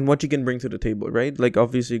 Yeah. And what you can bring to the table, right? Like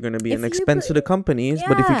obviously you're going to be If an you expense to the companies,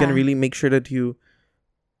 but if you can Yeah. really make sure that you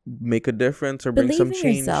make a difference or bring Believe some in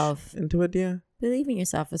change yourself. into it, Believe in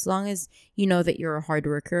yourself. As long as you know that you're a hard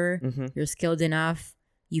worker, you're skilled enough,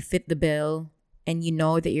 you fit the bill, and you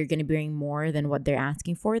know that you're going to bring more than what they're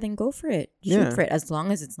asking for, then go for it. Shoot for it, as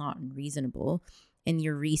long as it's not unreasonable. And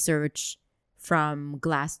your research from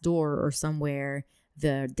Glassdoor or somewhere,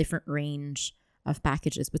 the different range of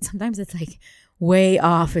packages. But sometimes it's like way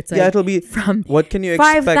off. It's like it'll be from what can you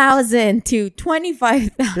expect? 5,000 to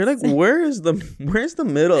 25,000. You're like, where's the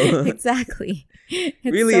middle? Exactly. It's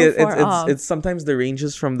really, so far off. it's sometimes the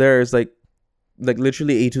ranges from there is like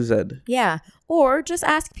literally A to Z. Yeah. Or just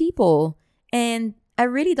ask people. And I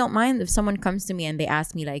really don't mind if someone comes to me and they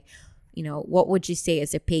ask me like, you know, what would you say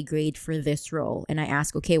is a pay grade for this role? And I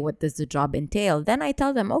ask, okay, what does the job entail? Then I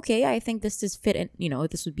tell them, okay, I think this is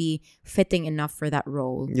this would be fitting enough for that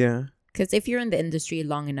role. Yeah. Because if you're in the industry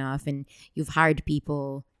long enough and you've hired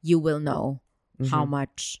people, you will know how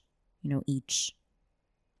much, each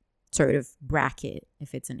sort of bracket,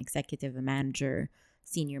 if it's an executive, a manager,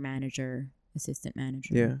 senior manager, assistant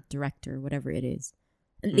manager, director, whatever it is.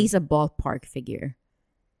 At least a ballpark figure.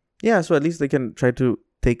 Yeah, so at least they can try to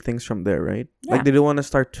take things from there, right? Yeah. Like they don't want to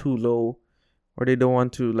start too low, or they don't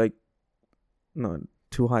want to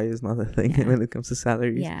too high is not a thing when it comes to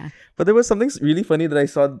salaries. Yeah. But there was something really funny that I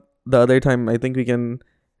saw the other time. I think we can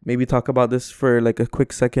maybe talk about this for like a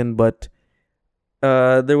quick second, but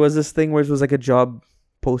there was this thing where it was like a job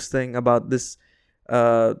posting about this.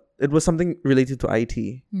 It was something related to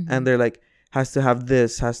IT, and they're like, has to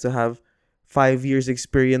have 5 years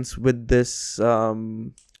experience with this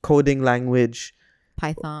coding language,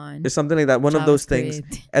 Python or something like that, one of those things.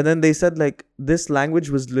 JavaScript. And then they said like this language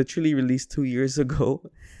was literally released 2 years ago.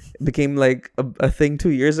 It became like a thing 2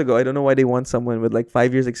 years ago. I don't know why they want someone with like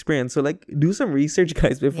 5 years experience. So like do some research,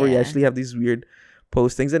 guys, before you actually have these weird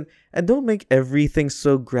postings, and don't make everything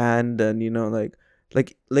so grand. And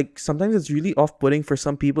like sometimes it's really off-putting for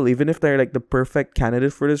some people, even if they're like the perfect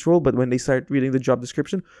candidate for this role. But when they start reading the job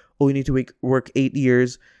description, you need to work 8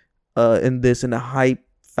 years in a high,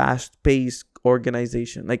 fast-paced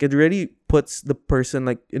organization. Like it really puts the person,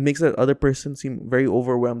 like it makes the other person seem very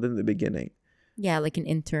overwhelmed in the beginning. Yeah, like an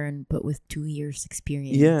intern, but with 2 years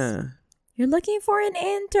experience. Yeah. You're looking for an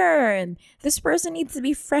intern. This person needs to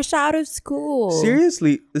be fresh out of school.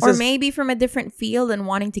 Seriously. Maybe from a different field and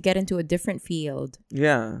wanting to get into a different field.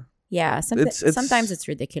 Yeah. Yeah, sometimes it's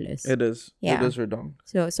ridiculous. It is. Yeah. It is redundant.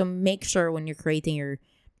 So make sure when you're creating your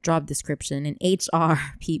job description, and HR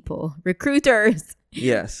people, recruiters,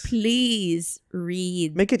 yes, please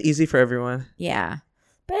read. Make it easy for everyone. Yeah.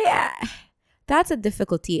 But yeah, that's a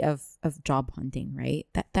difficulty of job hunting, right?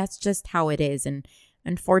 That's just how it is. And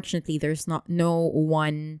unfortunately, there's no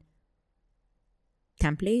one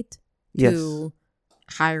template to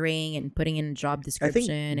hiring and putting in a job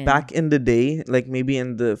description. I think back in the day, like maybe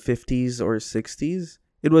in the 50s or 60s,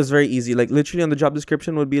 it was very easy. Like literally on the job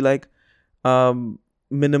description would be like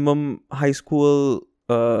minimum high school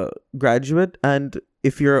graduate, and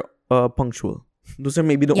if you're punctual. Those are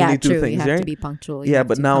maybe the only two things, you have right? to be punctual. Yeah,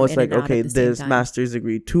 but now it's like, okay, this master's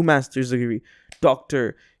degree, 2 master's degree,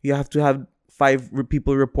 doctor, you have to have 5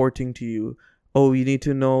 people reporting to you, oh, you need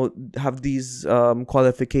to know, have these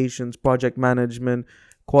qualifications, project management,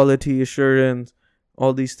 quality assurance,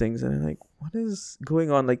 all these things. And I'm like, what is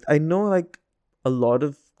going on? Like, I know like a lot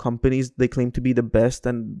of companies, they claim to be the best,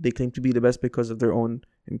 and they claim to be the best because of their own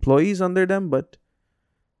employees under them, but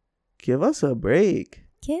give us a break.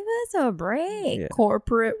 Give us a break, Yeah.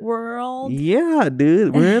 corporate world. Yeah,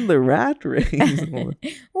 dude, we're in the rat race.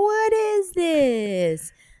 What is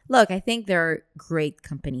this? Look, I think there are great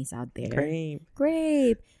companies out there.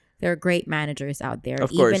 Great. There are great managers out there.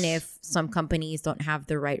 Of Even course. if some companies don't have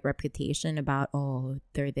the right reputation about, oh,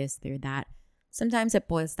 they're this, they're that. Sometimes it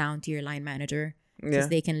boils down to your line manager. Because Yeah.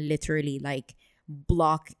 they can literally like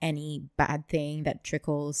block any bad thing that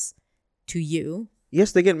trickles to you.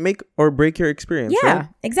 Yes, they can make or break your experience. Yeah, Right?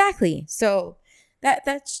 exactly. So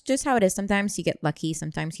that's just how it is. Sometimes you get lucky,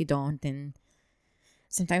 sometimes you don't, and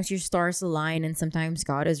sometimes your stars align, and sometimes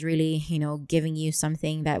God is really, giving you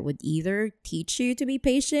something that would either teach you to be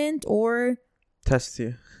patient or Test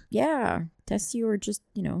you. test you, or just,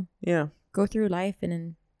 Yeah. go through life in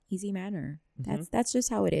an easy manner. That's just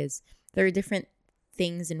how it is. There are different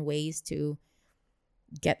things and ways to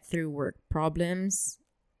get through work problems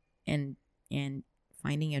and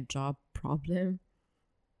finding a job problem,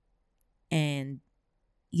 and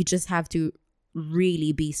you just have to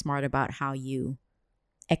really be smart about how you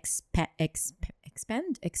expand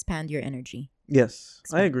your energy. Yes, I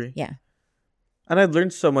Expand. agree. Yeah. And I've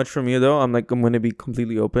learned so much from you, though. I'm going to be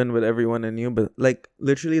completely open with everyone and you. But like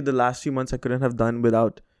literally the last few months, I couldn't have done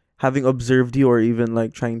without having observed you, or even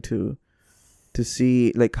like trying to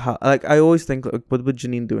see like how, like I always think, like, what would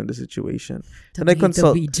Janine do in this situation? And I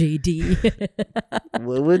consult. WWJD.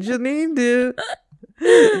 What would Janine do?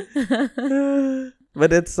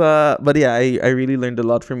 But it's but yeah, I really learned a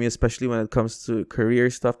lot from you, especially when it comes to career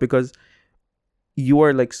stuff, because you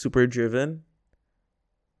are like super driven.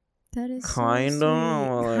 That is Kind so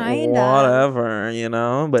of sweet. like, Kinda.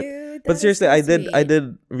 whatever, but Dude, but that is seriously, so I sweet.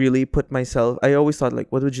 did really put myself. I always thought, like,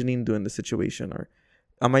 what would Janine do in this situation? Or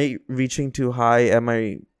am I reaching too high? Am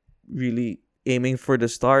I really aiming for the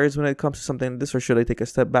stars when it comes to something like this? Or should I take a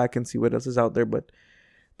step back and see what else is out there? But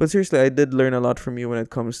seriously, I did learn a lot from you when it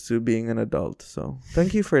comes to being an adult. So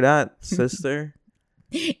thank you for that, sister.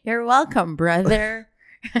 You're welcome, brother.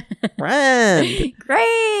 Friend.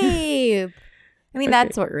 Great. I mean, Okay.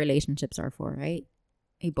 that's what relationships are for, right?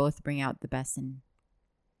 We both bring out the best in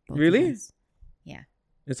both of Really? us. Yeah.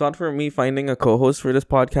 It's not for me finding a co-host for this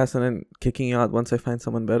podcast and then kicking you out once I find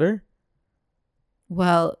someone better.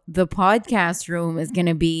 Well, the podcast room is going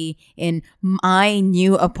to be in my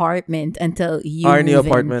new apartment until you Our move new in.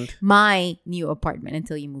 apartment. My new apartment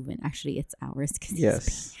until you move in. Actually, it's ours because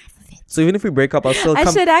Yes. So even if we break up, I'll still I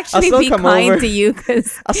come. should actually still be come kind over. to you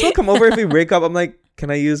because I'll still come over if we break up. I'm like, can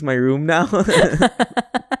I use my room now?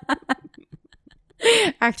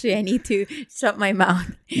 actually I need to shut my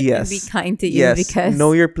mouth Yes. and be kind to you Yes. because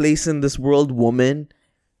Know your place in this world, woman.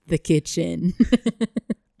 the kitchen.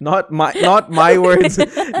 Not my words.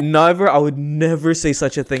 Never. I would never say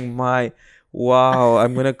such a thing. Wow.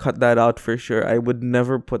 I'm gonna cut that out for sure. I would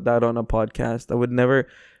never put that on a podcast. I would never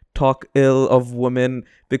talk ill of women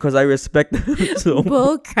because I respect them so much.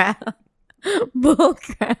 Bull crap. Bull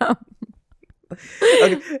crap.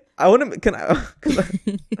 Okay, I want to.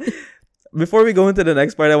 Before we go into the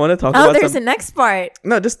next part, I want to talk Oh, about there's a next part.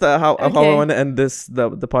 no, just how I Okay. want to end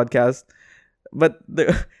the podcast. But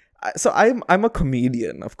so I'm a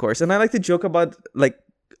comedian, of course, and I like to joke about, like,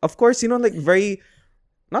 of course, like very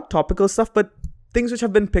not topical stuff, but things which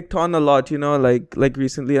have been picked on a lot, like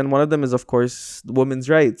recently, and one of them is, of course, women's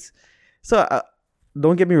rights. So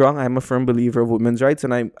don't get me wrong, I'm a firm believer of women's rights,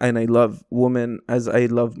 and I love women as I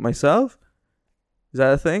love myself. Is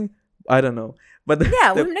that a thing? I don't know, but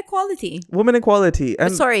Yeah, women equality. women equality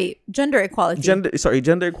and Sorry, gender equality.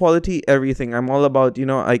 gender equality, everything. I'm all about,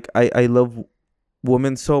 I love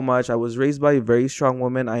women so much. I was raised by a very strong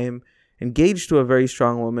woman. I am engaged to a very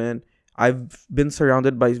strong woman. I've been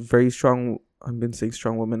surrounded by I've been saying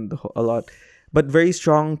strong women a lot, but very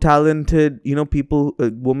strong, talented, people,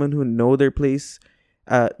 women who know their place.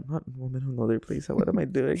 Not women who know their place. What am I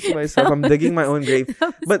doing to myself? I'm digging my own grave.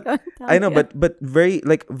 But I know, but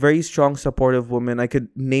very strong, supportive women. I could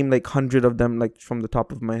name like 100 of them, like from the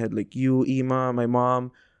top of my head, like you, Ima, my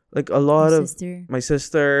mom, like a lot of sister. my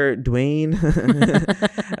sister, Dwayne.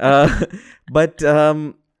 But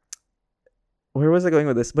where was I going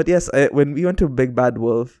with this? But yes, when we went to Big Bad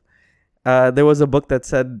Wolf, there was a book that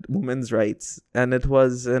said women's rights, and it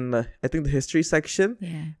was in I think the history section.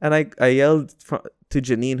 Yeah. And I yelled to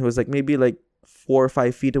Janine, who was like maybe like 4 or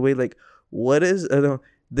 5 feet away, like, what is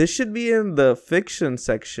this should be in the fiction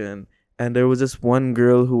section. and there was this one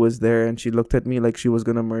girl who was there, and she looked at me like she was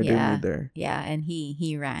gonna murder Yeah. me there. Yeah, and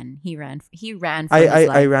he ran for I, his I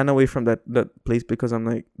life. ran away from that place because I'm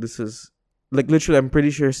like, this is like literally, I'm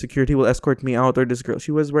pretty sure security will escort me out, or this girl,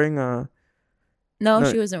 she was wearing a No,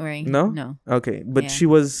 no, she wasn't wearing. no? No. okay, but Yeah. she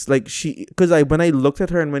was like, because when I looked at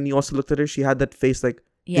her, and when you also looked at her, she had that face like,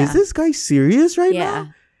 Yeah. is this guy serious right Yeah.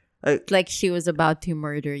 now? Like she was about to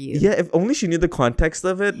murder you. Yeah, if only she knew the context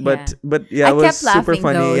of it. Yeah. But yeah, I it was kept laughing super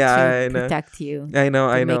funny. though Yeah, to I know. protect you. I know.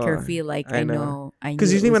 To I know. make her feel like I know.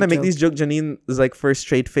 Because usually when I make these jokes, Janine is like first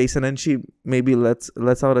straight face, and then she maybe lets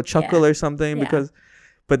out a chuckle or something Yeah. because,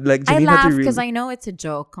 but like I Janine had laugh to because I know it's a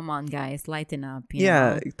joke. Come on, guys, lighten up. You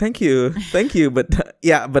yeah, know? thank you, but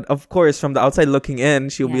yeah, but of course from the outside looking in,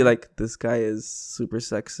 she'll be Yeah. like, this guy is super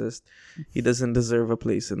sexist. He doesn't deserve a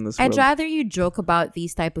place in this I'd world. rather you joke about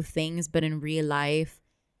these type of things, but in real life,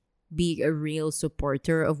 be a real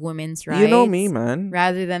supporter of women's rights. You know me, man.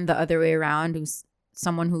 Rather than the other way around, who's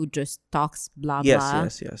someone who just talks blah blah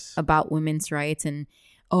Yes. about women's rights and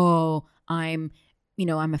I'm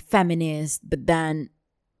a feminist, but then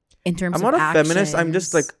in terms I'm of not a feminist. I'm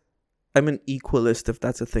just like, actions- I'm an equalist, if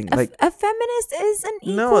that's a thing. a, Like, a feminist is an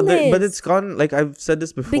equalist. no, but it's gone. Like I've said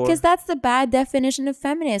this before. because that's the bad definition of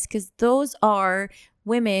feminist. Because those are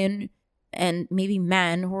women and maybe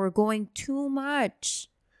men who are going too much,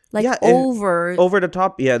 like Yeah, and over. over the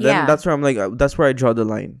top, yeah. Then Yeah. that's where I'm like, that's where I draw the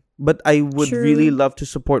line. But I would True. really love to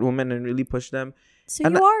support women and really push them. So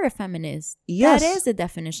and you are a feminist. Yes. That is the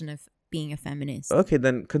definition of being a feminist. Okay,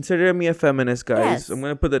 then consider me a feminist, guys. Yes. I'm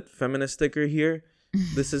gonna put that feminist sticker here.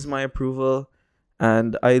 This is my approval,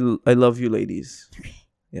 and I love you, ladies. Okay.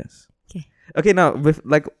 Yes. Okay. Okay. Now,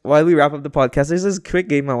 while we wrap up the podcast, there's this quick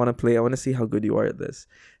game I want to play. I want to see how good you are at this.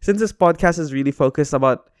 Since this podcast is really focused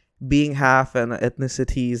about being half and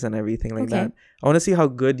ethnicities and everything like Okay. that, I want to see how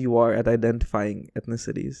good you are at identifying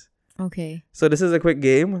ethnicities. Okay. So this is a quick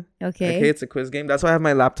game. Okay. Okay, it's a quiz game. That's why I have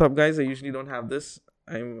my laptop, guys. I usually don't have this.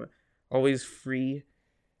 I'm always free.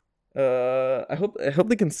 I hope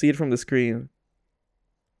they can see it from the screen.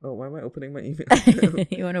 Oh, why am I opening my email?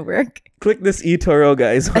 You want to work? Click this eToro,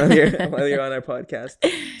 guys, while you're on our podcast.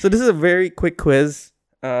 So this is a very quick quiz.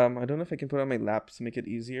 I don't know if I can put it on my lap to make it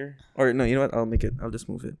easier. Or no, you know what? I'll just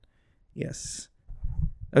move it. Yes.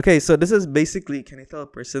 Okay, so this is basically, can you tell a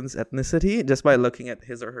person's ethnicity just by looking at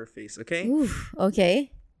his or her face, okay? Oof.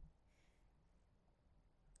 Okay.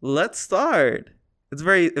 Let's start. It's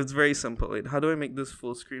very simple. Wait, how do I make this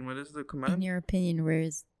full screen? What is the In command? your opinion, where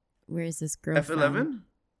is this girl F11? from?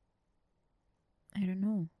 I don't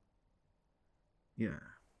know.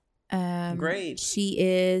 Yeah. Great. She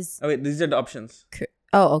is. Oh wait, these are the options.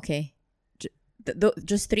 Oh, okay.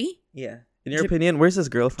 Just three? Yeah. In your opinion, where's this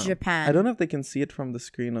girl from? Japan. I don't know if they can see it from the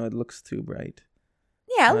screen or it looks too bright.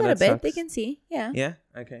 Yeah, a Oh, little that bit. They sucks. can see. Yeah. Yeah?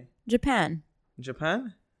 Okay. Japan.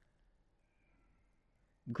 Japan?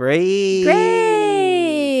 Great.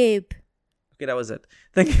 Grape. Okay, that was it.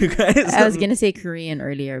 Thank you, guys. I was gonna say Korean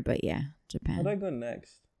earlier, but yeah, How do I Japan. go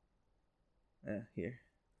next? Here.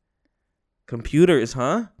 Computers,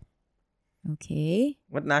 huh? Okay.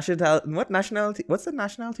 What nationality? What's the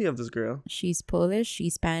nationality of this girl? She's Polish.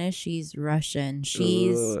 She's Spanish. She's Russian.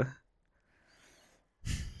 She's. Ugh.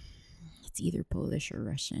 It's either Polish or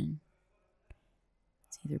Russian.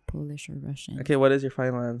 It's either Polish or Russian. Okay, what is your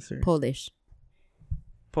final answer? Polish.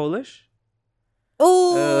 Polish?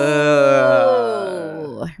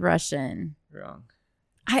 Oh, Russian. Wrong.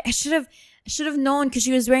 I should have known because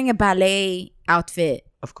she was wearing a ballet outfit.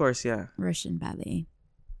 Of course, yeah. Russian ballet.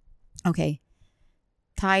 Okay.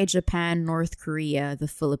 Thai, Japan, North Korea, the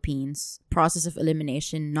Philippines. Process of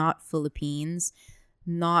elimination, not Philippines,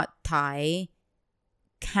 not Thai.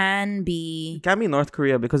 Can be It can't be North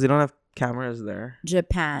Korea because they don't have cameras there.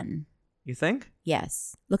 Japan. You think?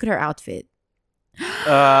 Yes. Look at her outfit.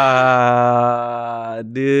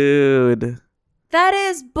 Dude. That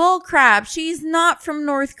is bullcrap. She's not from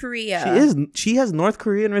North Korea. She is. She has North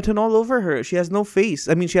Korean written all over her. She has no face.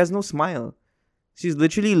 I mean, she has no smile. She's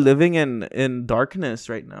literally living in darkness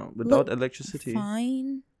right now without Look, electricity.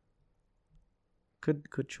 Fine. Good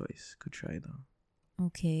choice. Good try though.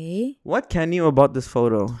 Okay. What can you about this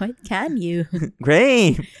photo? What can you?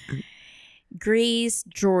 Great. Greece,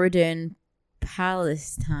 Jordan,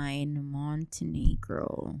 Palestine,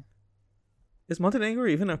 Montenegro. Is Montenegro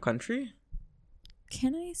even a country?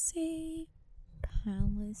 Can I say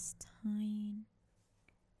Palestine?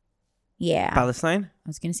 Yeah. Palestine? I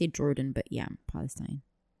was going to say Jordan, but yeah, Palestine.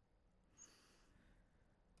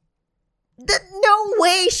 No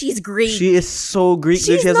way she's Greek. She is so Greek, dude.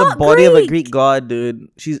 She's She has a not body of a Greek. Greek god, dude.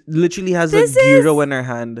 She literally has This a gyro is- in her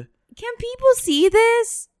hand. Can people see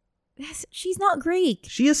this? She's not Greek.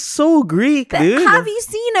 She is so Greek, dude. Have you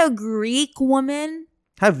seen a Greek woman?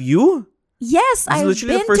 Have you? Yes, This is I've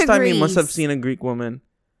literally been the first to time Greece. you must have seen a Greek woman.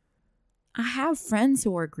 I have friends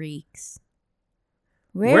who are Greeks.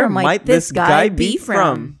 Where might this guy be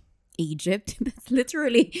from? Egypt. That's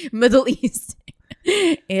literally Middle East.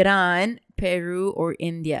 Iran, Peru, or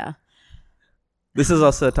India. This is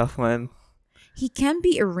also a tough one. He can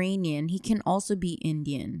be Iranian. He can also be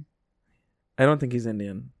Indian. I don't think he's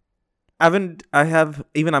Indian. I'm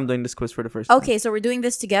doing this quiz for the first time. Okay, so we're doing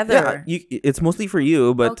this together. Yeah, it's mostly for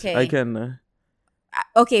you, but Okay. I can...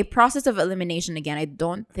 Okay, process of elimination again. I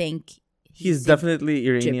don't think he's definitely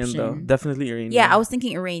Iranian, Egyptian. though. Definitely Iranian. Yeah, I was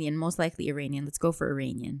thinking Iranian. Most likely Iranian. Let's go for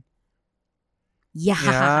Iranian. Yes.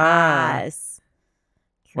 Yeah.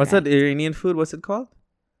 What's that Correct. Iranian food? What's it called?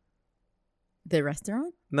 The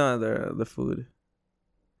restaurant? No, the food.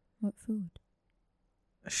 What food?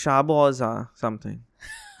 Shaboza something.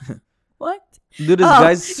 What? Dude, this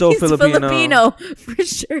guy's so he's Filipino. for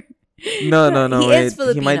sure. No. He Wait. is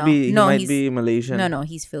Filipino. He might be. No, he might he's- be Malaysian. No,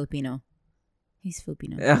 he's Filipino. He's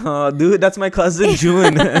Filipino. Oh, dude, that's my cousin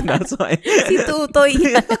June. That's why. Si Tutoy.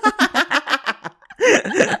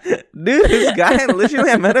 Dude, this guy, literally,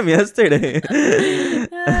 I met him yesterday.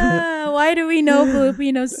 Why do we know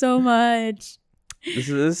Filipinos so much? This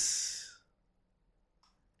is.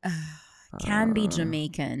 Can be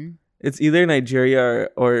Jamaican. It's either Nigeria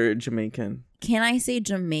or Jamaican. Can I say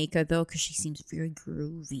Jamaica though? Because she seems very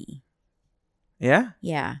groovy. Yeah?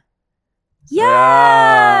 Yeah.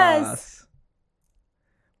 Yes.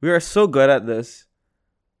 We are so good at this.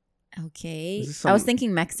 Okay. This is I was some-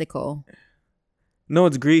 thinking Mexico. No,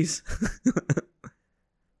 it's Greece.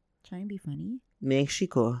 Try and be funny.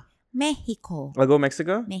 Mexico. Mexico. I'll go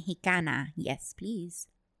Mexico. Mexicana. Yes, please.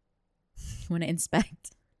 Want to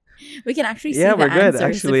inspect? We can actually see Yeah, the we're good. answers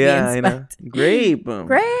Actually, if we yeah, I know. inspect. Grape.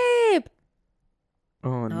 Grape.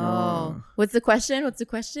 Oh no. Oh. What's the question?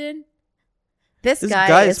 This This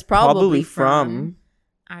guy is probably from.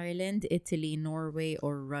 Ireland, Italy, Norway,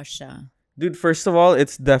 or Russia. Dude, first of all,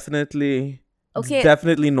 it's definitely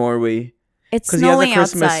Norway. It's Because he has a snowing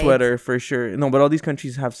Christmas outside. sweater for sure. No, but all these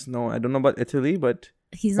countries have snow. I don't know about Italy, but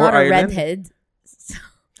He's Or not a Ireland? redhead. So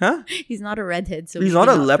huh? he's not a redhead. So He's maybe not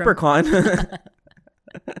a from- leprechaun.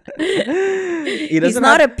 He's doesn't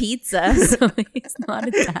not have- a pizza, so he's not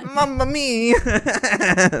a dad. Mamma mia!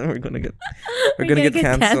 We're gonna get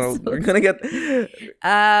canceled. We're gonna get.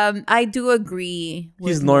 I do agree. With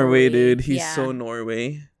He's Norway, dude. He's Yeah. so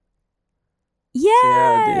Norway. Yes.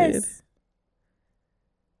 Yeah, dude.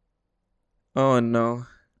 Oh no.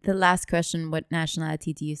 The last question: what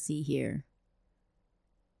nationality do you see here?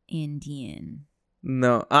 Indian.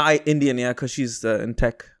 No, Indian, yeah, because she's in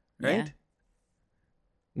tech, right? Yeah.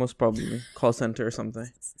 Most probably call center or something.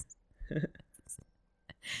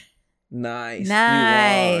 Nice. We won.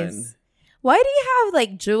 Nice. Why do you have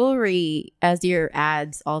like jewelry as your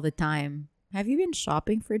ads all the time? Have you been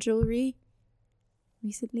shopping for jewelry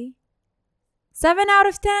recently? 7 out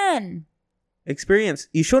of 10. Experience.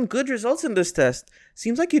 You shown good results in this test.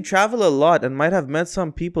 Seems like you travel a lot and might have met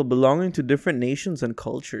some people belonging to different nations and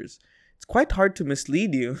cultures. It's quite hard to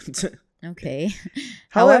mislead you. Okay.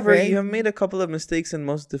 However, you have made a couple of mistakes in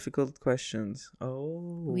most difficult questions.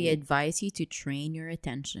 Oh. We advise you to train your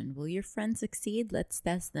attention. Will your friends succeed? Let's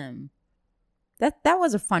test them. That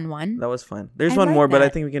was a fun one. That was fun. There's I one like more, but I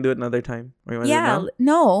that. think we can do it another time. Or you wanna do it Yeah. now?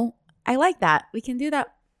 No, I like that. We can do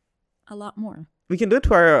that a lot more. We can do it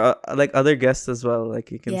to our other guests as well.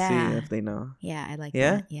 Like you can Yeah. see if they know. Yeah, I like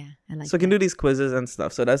Yeah? that. Yeah, I like So we can that. do these quizzes and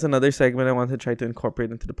stuff. So that's another segment I want to try to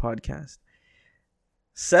incorporate into the podcast.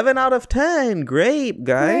 7 out of 10. Great,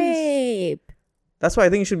 guys. Grape. That's why I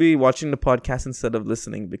think you should be watching the podcast instead of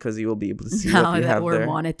listening, because you will be able to see Now what we that have we're there.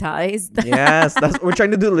 monetized. Yes, we're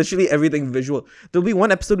trying to do literally everything visual. There'll be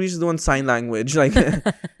one episode we just do in sign language, like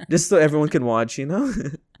just so everyone can watch, you know?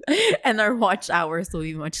 And our watch hours will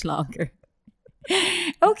be much longer.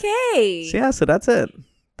 Okay. So yeah, so that's it.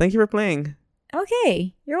 Thank you for playing.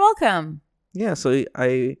 Okay. You're welcome. Yeah, so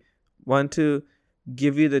I want to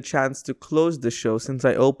give you the chance to close the show since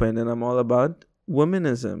I opened, and I'm all about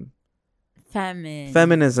womanism.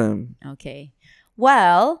 Feminism. Okay.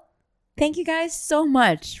 Well, thank you guys so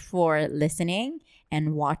much for listening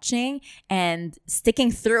and watching and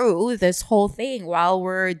sticking through this whole thing while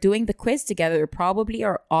we're doing the quiz together. Probably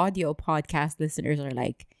our audio podcast listeners are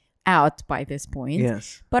like out by this point.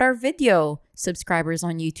 Yes. But our video subscribers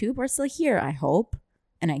on YouTube are still here, I hope.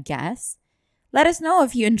 And I guess. Let us know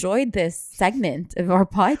if you enjoyed this segment of our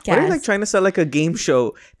podcast. Why are you like trying to sell like a game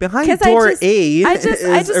show? Behind 'Cause door I is just a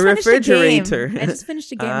finished a refrigerator. game. I just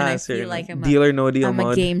finished a game and I feel like I'm deal or no deal a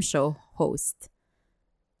mode. game show host.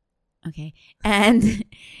 Okay. And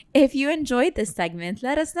if you enjoyed this segment,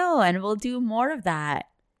 let us know and we'll do more of that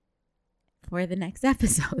for the next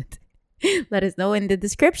episode. Let us know in the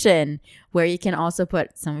description where you can also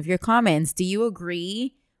put some of your comments. Do you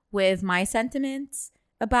agree with my sentiments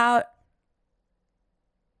about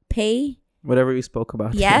pay? Whatever we spoke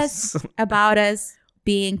about. Yes, about us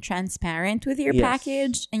being transparent with your Yes.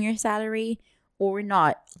 package and your salary or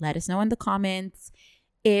not. Let us know in the comments.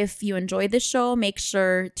 If you enjoyed the show, make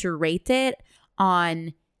sure to rate it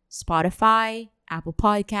on Spotify, Apple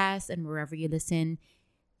Podcasts, and wherever you listen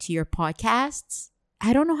to your podcasts.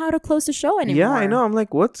 I don't know how to close the show anymore. Yeah, I know. I'm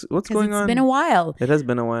like, what's 'Cause going on? It's been a while. It has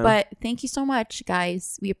been a while. But thank you so much,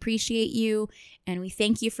 guys. We appreciate you. And we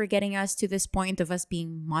thank you for getting us to this point of us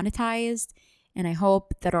being monetized. And I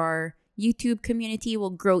hope that our YouTube community will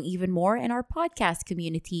grow even more and our podcast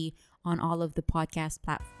community on all of the podcast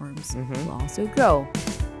platforms will also grow.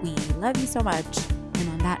 We love you so much. And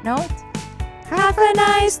on that note, have a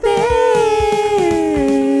nice day.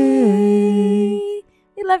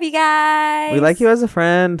 We love you guys. We like you as a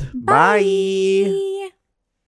friend. Bye. Bye.